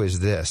for you is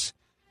this.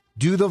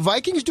 Do the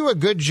Vikings do a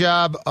good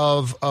job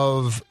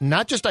of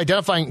not just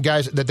identifying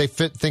guys that they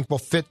think will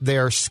fit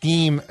their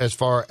scheme as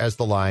far as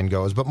the line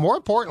goes, but more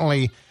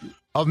importantly,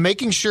 of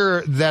making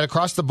sure that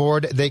across the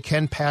board they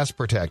can pass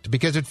protect?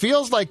 Because it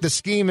feels like the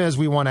scheme is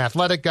we want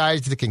athletic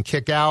guys that can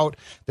kick out,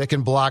 that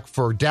can block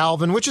for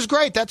Dalvin, which is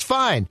great. That's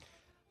fine.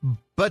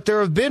 But there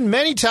have been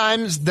many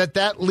times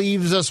that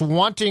leaves us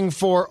wanting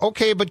for,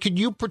 okay, but could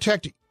you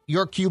protect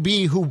your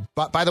QB, who,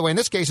 by the way, in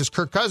this case is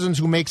Kirk Cousins,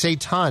 who makes a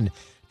ton.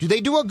 Do they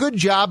do a good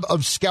job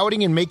of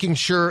scouting and making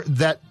sure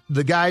that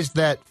the guys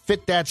that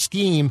fit that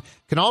scheme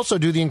can also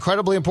do the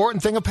incredibly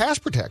important thing of pass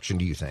protection,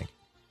 do you think?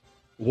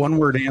 One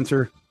word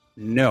answer,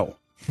 no.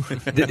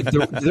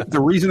 The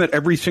reason that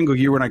every single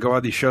year when I go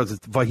on these shows,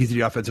 it's the Vikings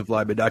need offensive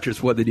linemen, not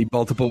just one, they need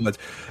multiple ones.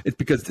 It's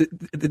because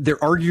they're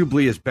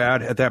arguably as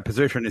bad at that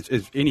position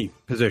as any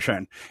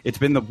position. It's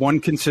been the one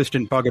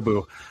consistent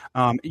bugaboo.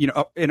 And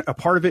a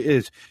part of it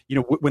is,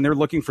 when they're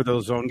looking for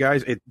those zone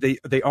guys,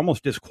 they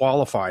almost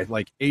disqualify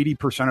like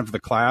 80% of the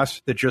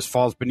class that just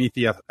falls beneath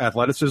the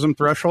athleticism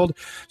threshold.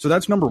 So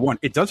that's number one.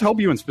 It does help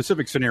you in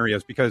specific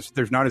scenarios because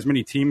there's not as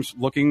many teams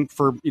looking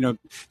for,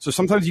 so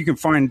sometimes you can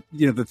find,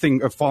 the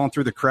thing of falling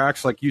through the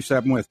cracks, like you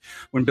said when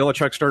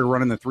Belichick started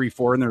running the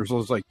 3-4 and there was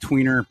those like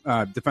tweener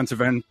defensive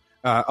end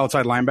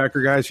outside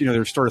linebacker guys,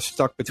 they're sort of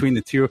stuck between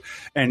the two,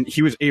 and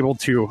he was able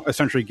to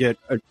essentially get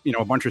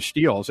a bunch of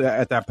steals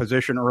at that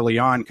position early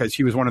on because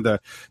he was one of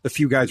the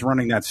few guys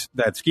running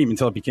that scheme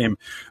until it became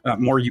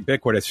more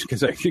ubiquitous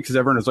because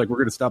everyone was like, we're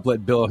going to stop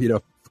letting Bill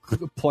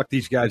pluck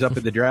these guys up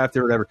in the draft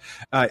or whatever.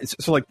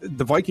 So like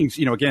the Vikings,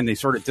 again, they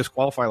sort of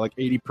disqualify like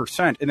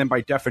 80%. And then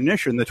by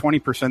definition, the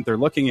 20% they're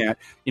looking at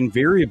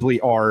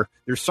invariably are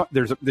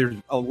there's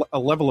a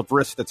level of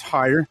risk that's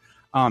higher.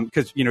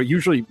 Because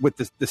usually with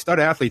the stud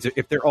athletes,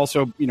 if they're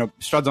also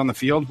studs on the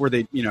field where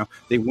they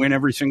win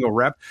every single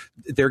rep,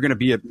 they're going to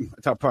be a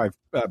top 5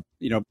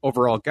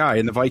 overall guy,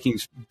 and the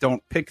Vikings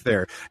don't pick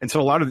there. And so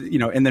a lot of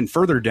and then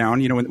further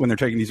down, when they're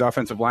taking these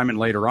offensive linemen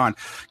later on,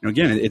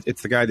 again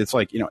it's the guy that's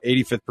like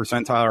 85th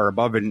percentile or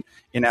above in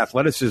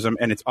athleticism,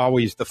 and it's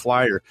always the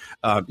flyer.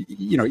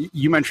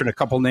 You mentioned a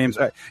couple names.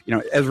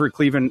 Ezra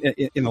Cleveland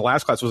in the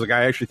last class was a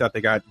guy I actually thought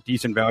they got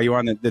decent value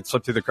on that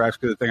slipped through the cracks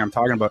because of the thing I'm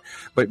talking about.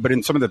 But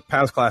in some of the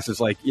past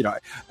classes, like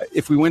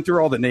if we went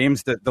through all the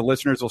names, that the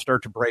listeners will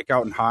start to break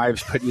out in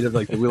hives, but either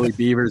like the Willie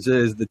Beavers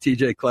is, the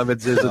TJ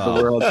Clevenses of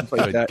the world, stuff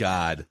like that.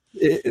 God.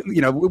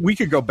 We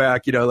could go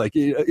back, but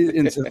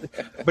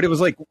it was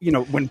like,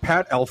 when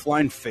Pat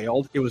Elflein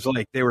failed, it was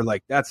like, they were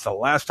like, that's the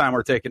last time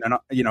we're taking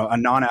a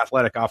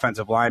non-athletic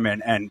offensive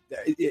lineman. And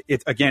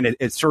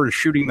it's sort of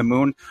shooting the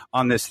moon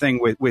on this thing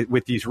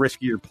with these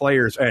riskier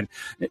players. And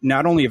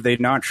not only have they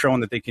not shown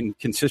that they can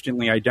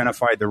consistently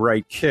identify the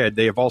right kid,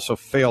 they have also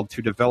failed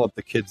to develop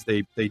the kids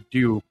they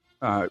do,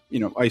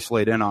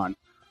 isolate in on.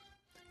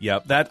 Yeah,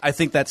 I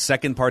think that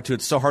second part to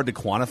it's so hard to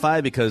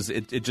quantify because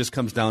it just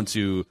comes down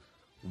to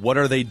what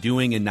are they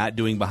doing and not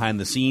doing behind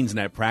the scenes and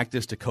at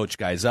practice to coach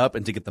guys up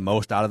and to get the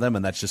most out of them,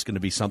 and that's just going to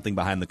be something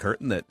behind the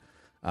curtain that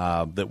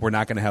we're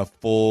not going to have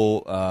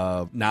full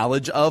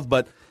knowledge of.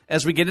 But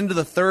as we get into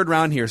the third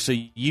round here, so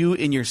you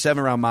in your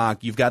 7-round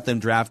mock, you've got them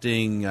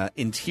drafting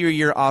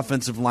interior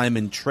offensive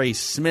lineman Trey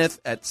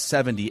Smith at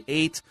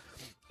 78,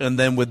 and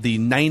then with the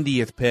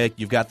 90th pick,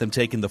 you've got them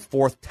taking the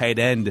 4th tight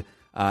end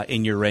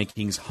in your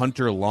rankings,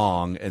 Hunter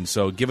Long. And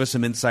so give us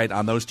some insight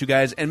on those two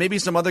guys and maybe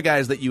some other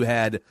guys that you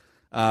had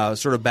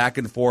sort of back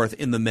and forth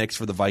in the mix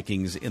for the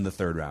Vikings in the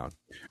third round.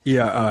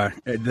 Yeah,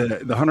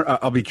 the Hunter.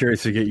 I'll be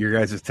curious to get your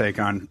guys' take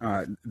on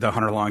the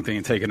Hunter Long thing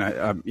and taking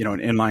an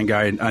inline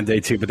guy on day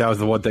 2. But that was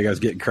the one thing I was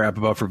getting crap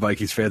about for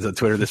Vikings fans on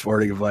Twitter this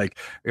morning. Of like,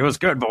 it was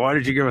good, but why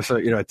did you give us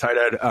a tight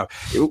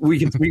end? We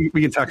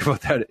can talk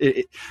about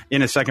that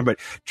in a second. But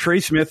Trey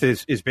Smith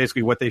is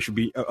basically what they should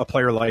be, a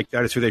player like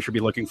that is who they should be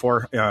looking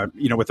for.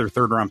 With their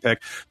 3rd round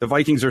pick, the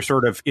Vikings are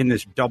sort of in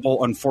this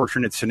double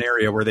unfortunate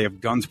scenario where they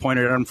have guns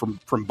pointed at them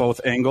from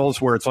both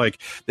angles. Where it's like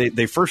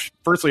they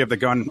firstly have the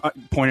gun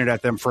pointed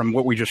at them from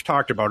what we just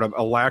talked about,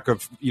 a lack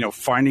of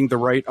finding the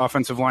right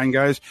offensive line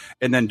guys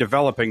and then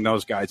developing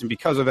those guys. And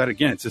because of that,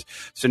 again, it's this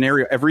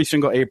scenario every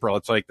single April.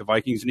 It's like the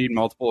Vikings need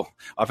multiple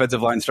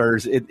offensive line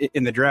starters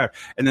in the draft.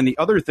 And then the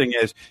other thing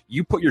is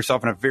you put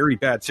yourself in a very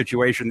bad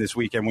situation this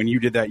weekend when you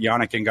did that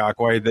Yannick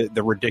Ngakoue,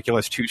 the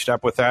ridiculous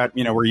 2-step with that,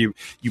 where you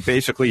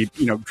basically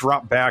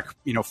drop back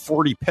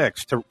 40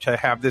 picks to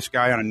have this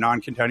guy on a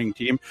non-contending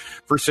team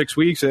for 6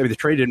 weeks. The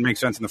trade didn't make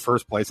sense in the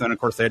first place. And then of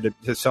course they had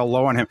to sell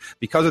low on him.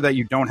 Because of that,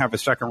 you don't have a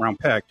 2nd round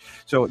pick.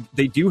 So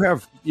they do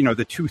have, the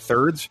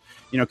 2/3,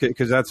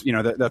 because that's,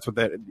 that's what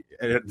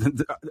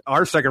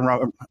our 2nd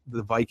round,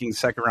 the Vikings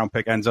 2nd round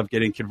pick ends up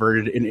getting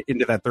converted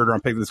into that 3rd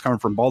round pick that's coming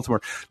from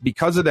Baltimore.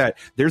 Because of that,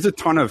 there's a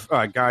ton of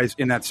guys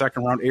in that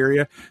 2nd round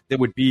area that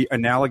would be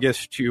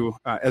analogous to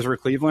Ezra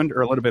Cleveland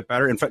or a little bit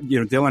better. In fact,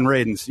 Dylan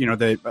Radins,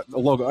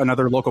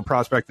 another local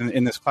prospect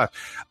in this class.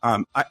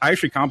 I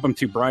actually comp him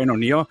to Brian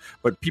O'Neill,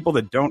 but people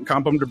that don't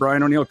comp him to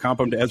Brian O'Neill comp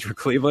him to Ezra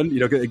Cleveland.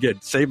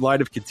 Again, same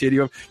line of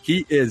continuum.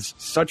 He is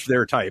such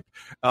their type.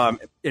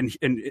 In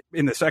the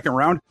 2nd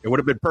round, it would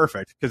have been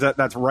perfect because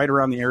that's right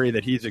around the area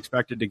that he's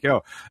expected to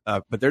go.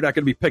 But they're not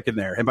going to be picking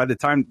there. And by the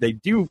time they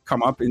do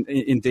come up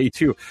in day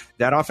 2,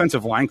 that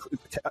offensive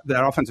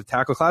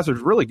tackle class is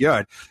really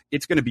good.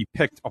 It's going to be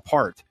picked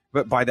apart.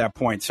 by that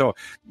point. So,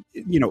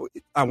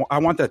 I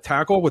want that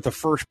tackle with the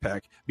first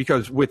pick,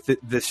 because with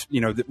this,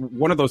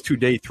 one of those 2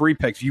 day 3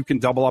 picks, you can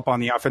double up on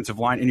the offensive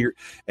line, and you're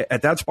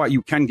at that spot.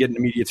 You can get an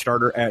immediate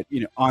starter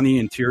on the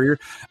interior.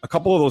 A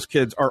couple of those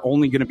kids are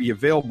only going to be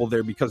available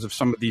there because of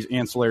some of these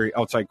ancillary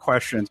outside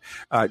questions.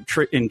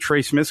 In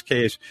Trey Smith's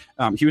case,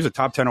 he was a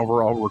top 10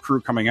 overall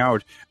recruit coming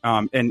out,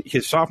 and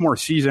his sophomore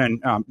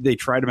season, they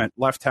tried him at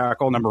left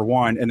tackle, number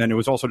 1, and then it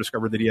was also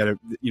discovered that he had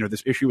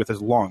this issue with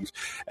his lungs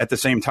at the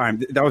same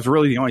time. That was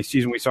really the only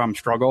season we saw him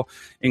struggle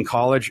in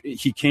college.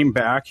 He came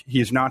back. He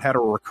has not had a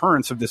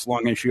recurrence of this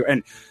lung issue,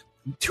 and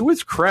to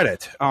his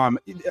credit,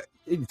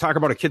 you talk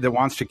about a kid that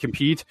wants to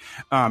compete.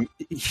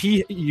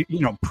 He,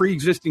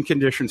 pre-existing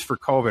conditions for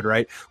COVID,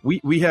 right?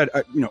 We had,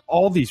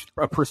 all these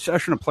a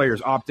procession of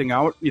players opting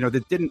out,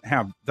 that didn't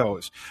have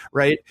those,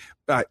 right?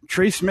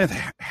 Trey Smith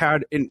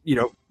had, an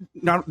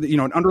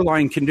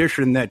underlying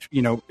condition that,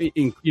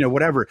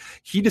 whatever.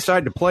 He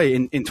decided to play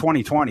in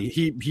 2020.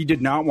 He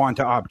did not want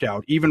to opt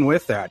out. Even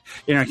with that,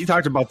 he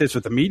talked about this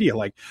with the media,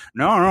 like,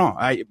 no,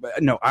 I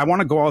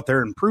want to go out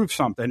there and prove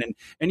something.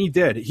 And he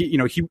did.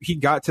 He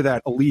got to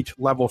that elite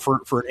level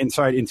for an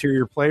inside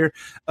interior player,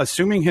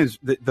 assuming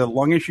the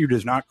lung issue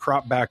does not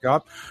crop back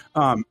up.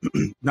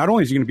 Not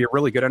only is he going to be a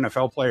really good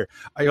NFL player,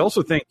 I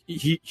also think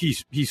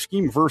he's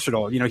scheme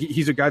versatile.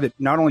 He's a guy that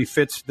not only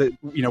fits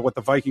what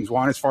the Vikings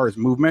want as far as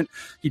movement.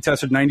 He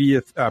tested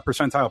 90th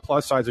percentile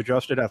plus size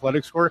adjusted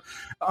athletic score,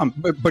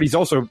 but he's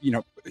also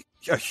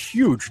a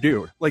huge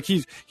dude. Like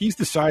he's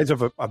the size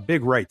of a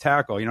big right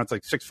tackle. It's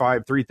like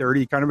 6'5",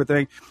 330 kind of a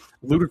thing.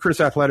 Ludicrous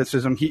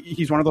athleticism.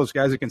 He's one of those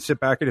guys that can sit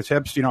back at his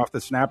hips, off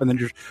the snap and then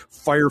just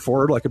fire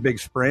forward like a big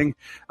spring.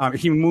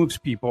 He moves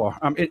people.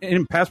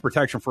 In pass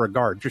protection for a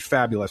guard, just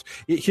fabulous.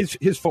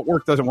 His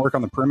footwork doesn't work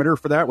on the perimeter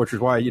for that, which is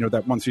why,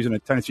 that one season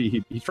at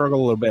Tennessee, he struggled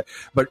a little bit.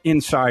 But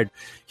inside,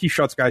 he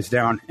shuts guys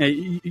down.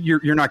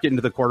 You're not getting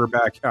to the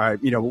quarterback,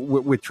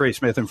 with Trey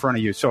Smith in front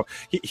of you. So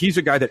he's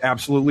a guy that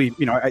absolutely,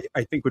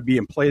 I think would be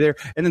in play there.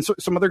 And then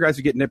some other guys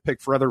that get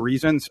nitpicked for other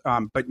reasons,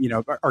 but,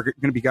 are going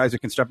to be guys that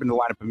can step into the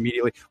lineup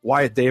immediately.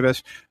 Wyatt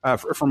Davis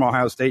from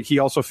Ohio State. He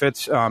also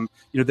fits,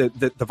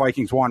 the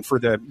Vikings want for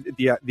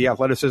the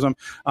athleticism.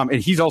 And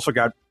he's also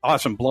got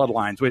awesome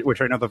bloodlines,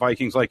 which I know the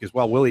Vikings like as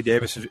well. Willie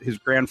Davis, his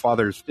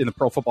grandfather's in the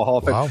Pro Football Hall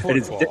of Fame. Wow.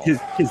 And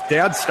his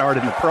dad starred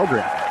in the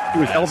program. He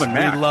was Elvin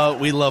Mack.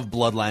 We love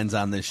bloodlines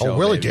on this show. Oh,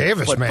 Willie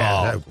Davis,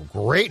 football. Man.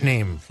 Great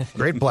name.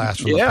 Great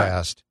blast from the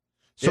past.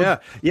 So,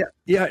 yeah.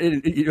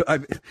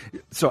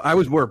 So I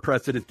was more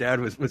impressed that his dad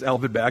was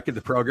Elvin Mack in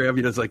the program.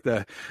 It's like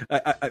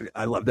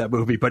I love that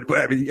movie, but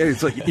I mean,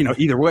 it's like,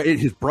 either way,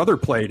 his brother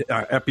played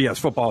FBS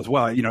football as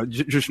well.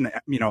 Just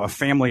a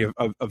family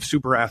of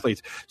super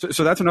athletes.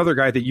 So that's another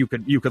guy that you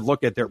could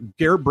look at there.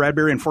 Garrett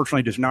Bradbury,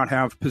 unfortunately, does not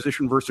have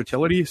position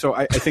versatility. So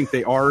I think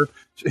they are.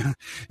 You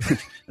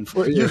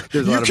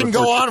can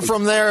go on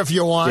from there if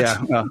you want.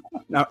 Yeah,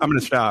 I'm going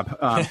to stop.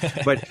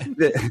 But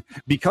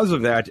because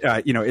of that,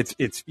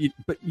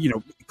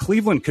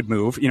 Cleveland could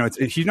move.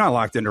 He's not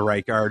locked into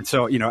right guard.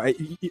 So,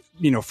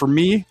 for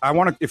me, I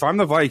want to, if I'm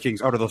the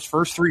Vikings, out of those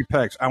first 3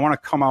 picks, I want to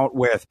come out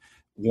with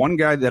one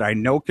guy that I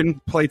know can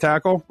play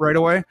tackle right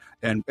away,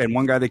 and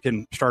one guy that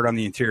can start on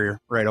the interior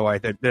right away.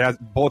 That has,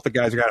 both the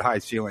guys got high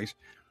ceilings.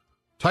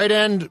 Tight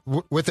end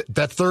with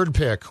that 3rd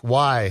pick.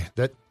 Why?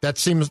 That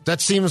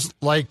seems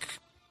like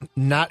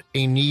not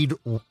a need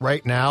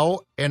right now.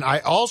 And I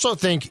also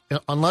think,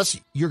 unless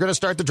you're going to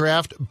start the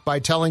draft by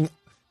telling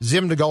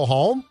Zim to go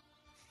home,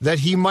 that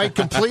he might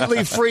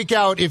completely freak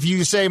out if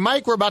you say,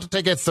 Mike, we're about to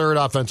take a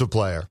 3rd offensive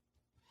player.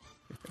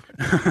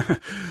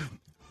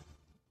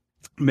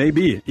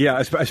 Maybe, yeah,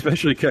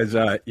 especially because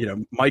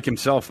Mike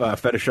himself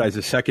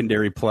fetishizes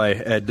secondary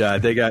play, and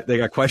they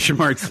got question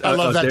marks. I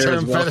love that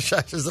term, well.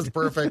 fetishizes. That's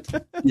perfect.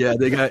 Yeah,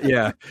 they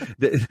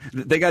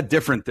got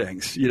different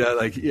things,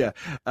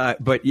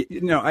 but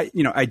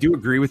I do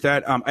agree with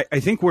that. I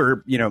think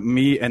where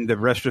me and the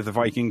rest of the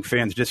Viking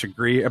fans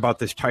disagree about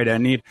this tight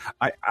end need.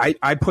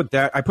 I put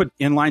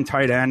inline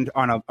tight end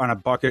on a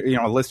bucket,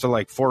 a list of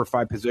like 4 or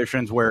 5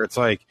 positions where it's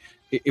like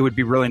it would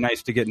be really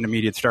nice to get an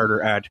immediate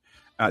starter at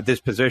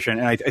this position.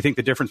 And I think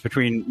the difference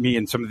between me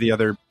and some of the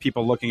other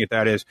people looking at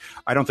that is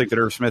I don't think that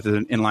Irv Smith is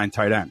an inline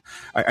tight end.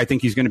 I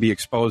think he's going to be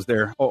exposed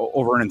there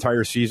over an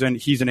entire season.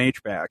 He's an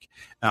H-back,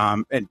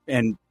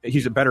 and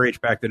he's a better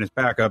H-back than his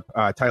backup,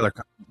 Tyler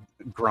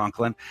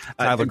Gronklin.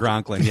 Tyler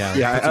Gronklin, yeah.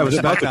 Yeah, I was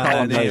about to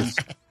call him name.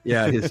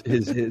 Yeah,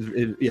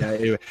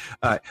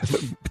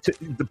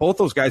 both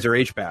those guys are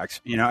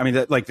H-backs.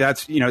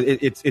 That's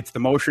it's the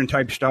motion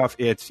type stuff.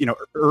 It's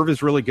Irv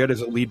is really good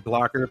as a lead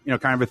blocker,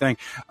 kind of a thing.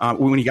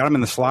 When you got him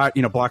in the slot,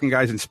 blocking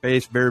guys in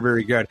space, very,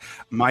 very good.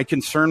 My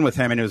concern with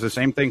him, and it was the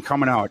same thing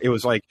coming out. It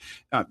was like,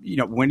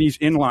 when he's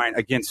in line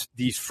against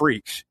these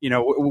freaks,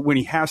 when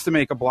he has to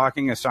make a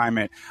blocking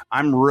assignment,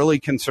 I'm really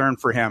concerned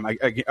for him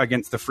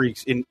against the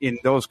freaks in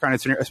those kind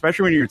of scenarios,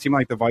 especially when you're a team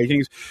like the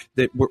Vikings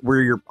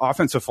where your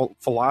offensive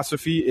philosophy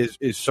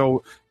is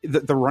so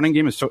the running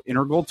game is so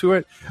integral to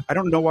it. I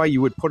don't know why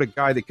you would put a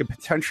guy that could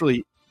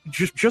potentially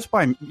just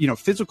by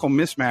physical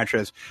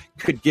mismatches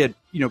could get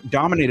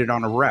dominated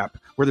on a rep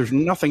where there's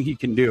nothing he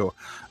can do.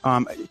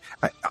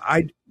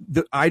 I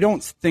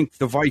don't think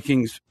the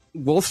Vikings.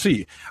 We'll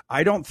see.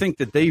 I don't think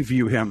that they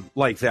view him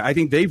like that. I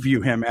think they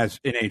view him as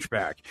an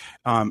H-back.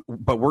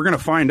 But we're going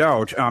to find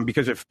out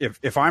because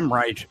if I'm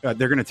right,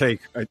 they're going to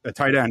take a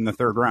tight end in the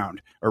third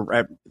round or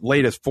at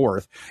latest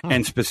fourth,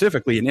 and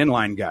specifically an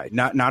inline guy,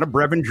 not a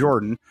Brevin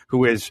Jordan,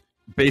 who is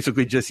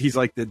basically just he's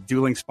like the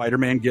dueling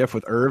Spider-Man gif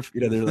with Irv.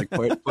 They're like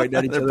fighting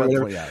at each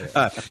other.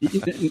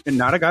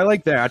 Not a guy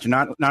like that.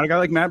 Not a guy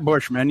like Matt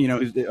Bushman.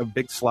 Who's a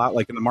big slot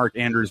like in the Mark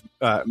Andrews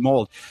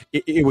mold.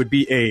 It would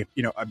be a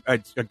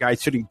guy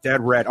sitting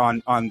dead red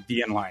on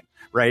the inline.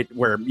 Right,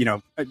 where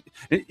and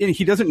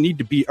he doesn't need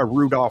to be a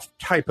Rudolph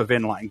type of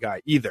inline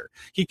guy either.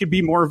 He could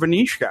be more of a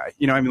niche guy.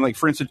 Like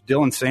for instance,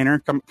 Dylan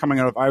Sainer coming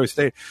out of Iowa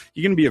State.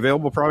 He's going to be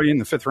available probably in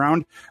the 5th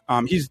round.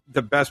 He's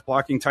the best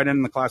blocking tight end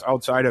in the class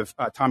outside of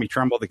Tommy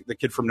Tremble, the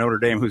kid from Notre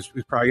Dame, who's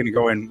probably going to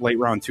go in late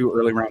round 2,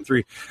 early round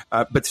 3.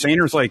 But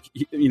Sainer's like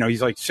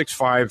he's like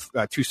 6'5",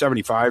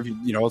 275.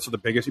 Also the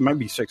biggest. He might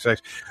be 6'6",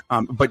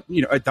 but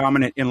a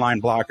dominant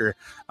inline blocker,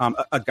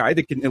 a guy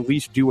that can at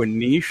least do a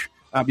niche.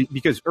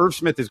 Because Irv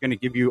Smith is going to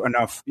give you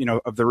enough,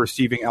 of the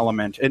receiving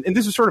element. And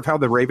this is sort of how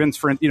the Ravens,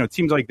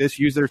 teams like this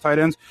use their tight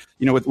ends,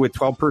 with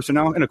 12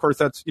 personnel. And of course,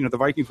 that's, the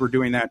Vikings were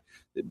doing that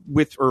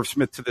with Irv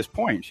Smith to this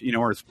point,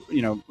 where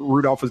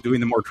Rudolph was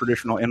doing the more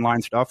traditional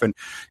inline stuff. And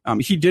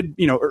he did,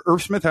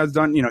 Irv Smith has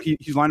done,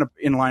 he's lined up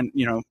inline,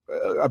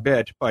 a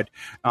bit. But,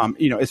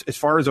 as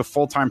far as a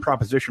full-time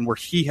proposition where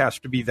he has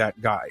to be that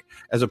guy,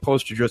 as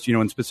opposed to just,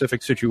 in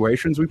specific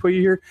situations we put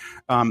you here,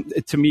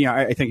 to me,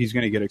 I think he's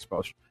going to get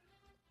exposed.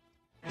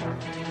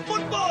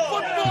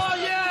 Football,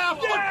 yeah,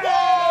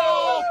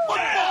 football.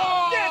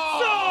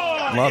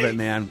 Love it,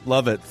 man.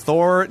 Love it.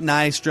 Thor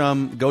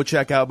Nystrom, go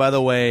check out, by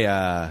the way.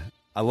 I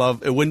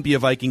love it. Wouldn't be a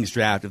Vikings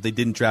draft if they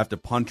didn't draft a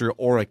punter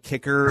or a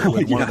kicker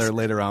with one of their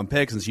later round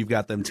picks. Since you've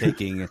got them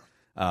taking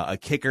a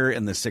kicker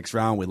in the 6th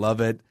round, we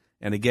love it.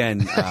 And again,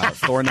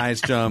 Thor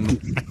Nystrom,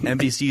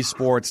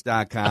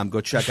 NBCSports.com.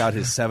 Go check out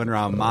his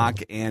 7-round mock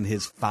and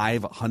his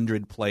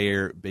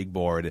 500-player big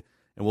board.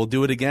 And we'll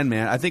do it again,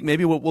 man. I think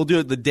maybe we'll do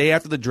it the day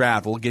after the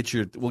draft. We'll get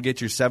your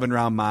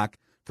 7-round mock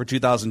for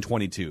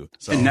 2022.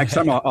 So. And next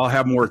time I'll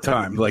have more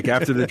time. Like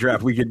after the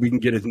draft, we can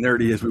get as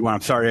nerdy as we want.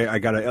 I'm sorry, I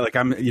gotta like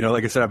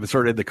I said, I'm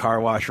sort of in the car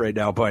wash right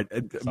now. But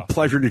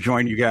pleasure to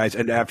join you guys.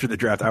 And after the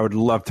draft, I would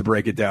love to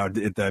break it down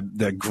at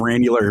the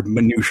granular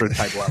minutia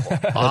type level.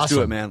 Awesome. Let's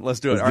do it, man. Let's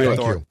do it. All right,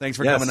 Thor. Thanks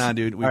for coming on,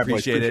 dude. We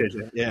appreciate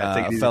it.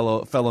 Yeah,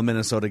 fellow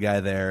Minnesota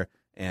guy there,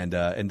 and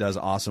does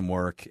awesome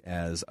work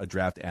as a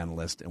draft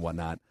analyst and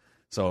whatnot.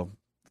 So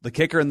the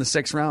kicker in the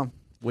 6th round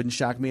wouldn't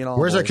shock me at all.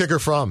 Where's our kicker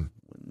from?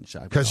 Wouldn't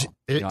shock me because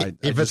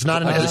if it's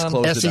not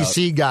an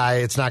SEC guy,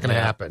 it's not going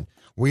to happen.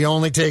 We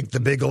only take the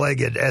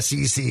big-legged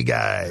SEC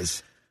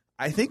guys.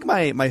 I think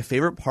my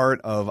favorite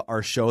part of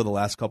our show the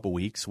last couple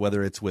weeks,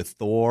 whether it's with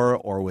Thor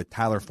or with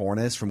Tyler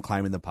Fornes from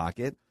Climbing the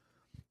Pocket,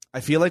 I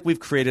feel like we've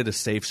created a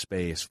safe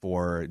space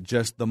for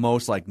just the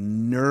most like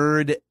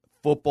nerd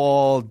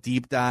football,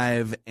 deep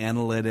dive,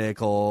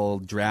 analytical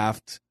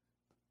draft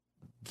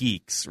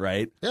geeks,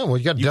 right? Yeah, well,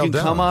 you can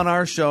come on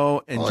our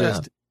show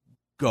and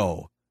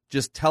go.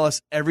 Just tell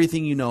us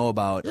everything you know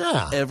about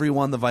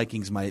everyone the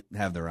Vikings might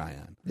have their eye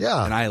on.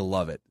 Yeah. And I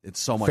love it. It's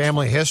so much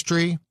family fun.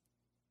 history.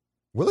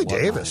 Willie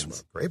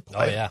Davis, great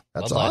player. Oh, yeah.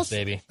 That's Bloodlines, awesome.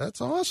 baby. That's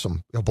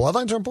awesome.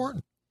 Bloodlines are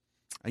important.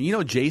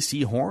 And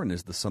J.C. Horn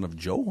is the son of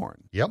Joe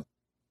Horn. Yep.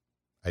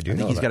 I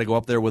think he's got to go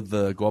up there with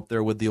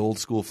the old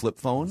school flip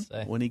phone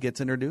when he gets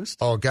introduced.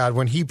 Oh God,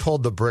 when he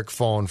pulled the brick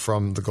phone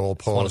from the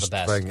goalpost one of the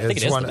best. thing, I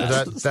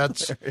think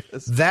that's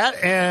that.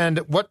 And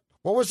what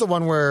was the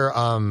one where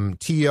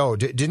T.O.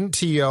 didn't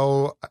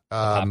T.O.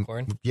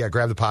 popcorn? Yeah,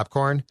 grab the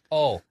popcorn.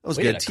 Oh, that was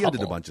good. T.O.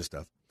 did a bunch of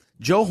stuff.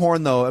 Joe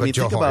Horn, though, you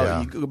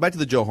go back to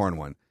the Joe Horn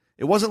one.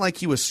 It wasn't like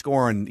he was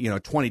scoring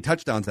 20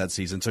 touchdowns that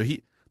season. So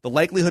the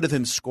likelihood of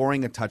him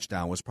scoring a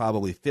touchdown was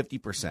probably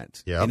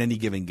 50% in any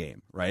given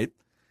game, right?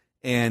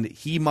 And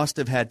he must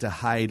have had to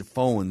hide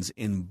phones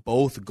in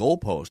both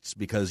goalposts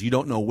because you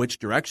don't know which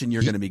direction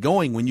you're going to be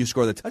going when you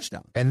score the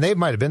touchdown. And they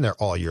might have been there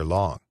all year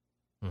long.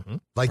 Mm-hmm.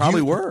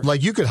 Probably were.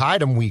 Like you could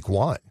hide them week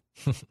 1.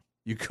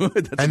 You could.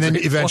 That's and then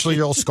eventually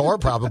you'll score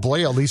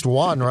probably at least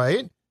one,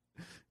 right?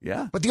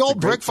 Yeah. But the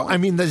old brick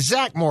phone, the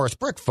Zach Morris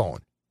brick phone,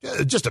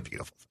 just a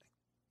beautiful thing.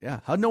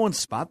 Yeah. How'd no one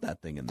spot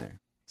that thing in there?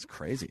 It's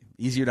crazy.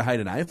 Easier to hide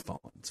an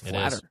iPhone. It's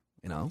flatter,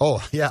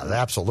 Oh, yeah,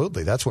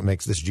 absolutely. That's what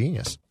makes this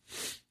genius.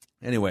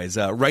 Anyways,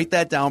 write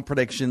that down,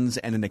 predictions,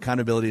 and an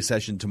accountability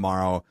session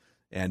tomorrow.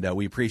 And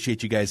we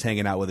appreciate you guys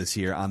hanging out with us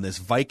here on this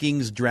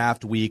Vikings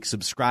Draft Week.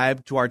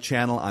 Subscribe to our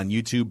channel on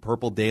YouTube,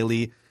 Purple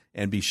Daily,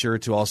 and be sure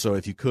to also,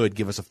 if you could,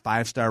 give us a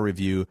 5-star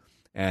review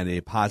and a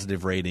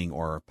positive rating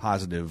or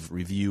positive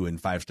review and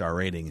 5-star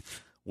rating,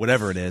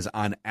 whatever it is,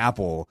 on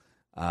Apple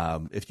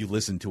if you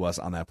listen to us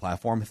on that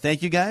platform.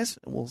 Thank you, guys,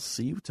 and we'll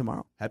see you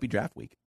tomorrow. Happy Draft Week.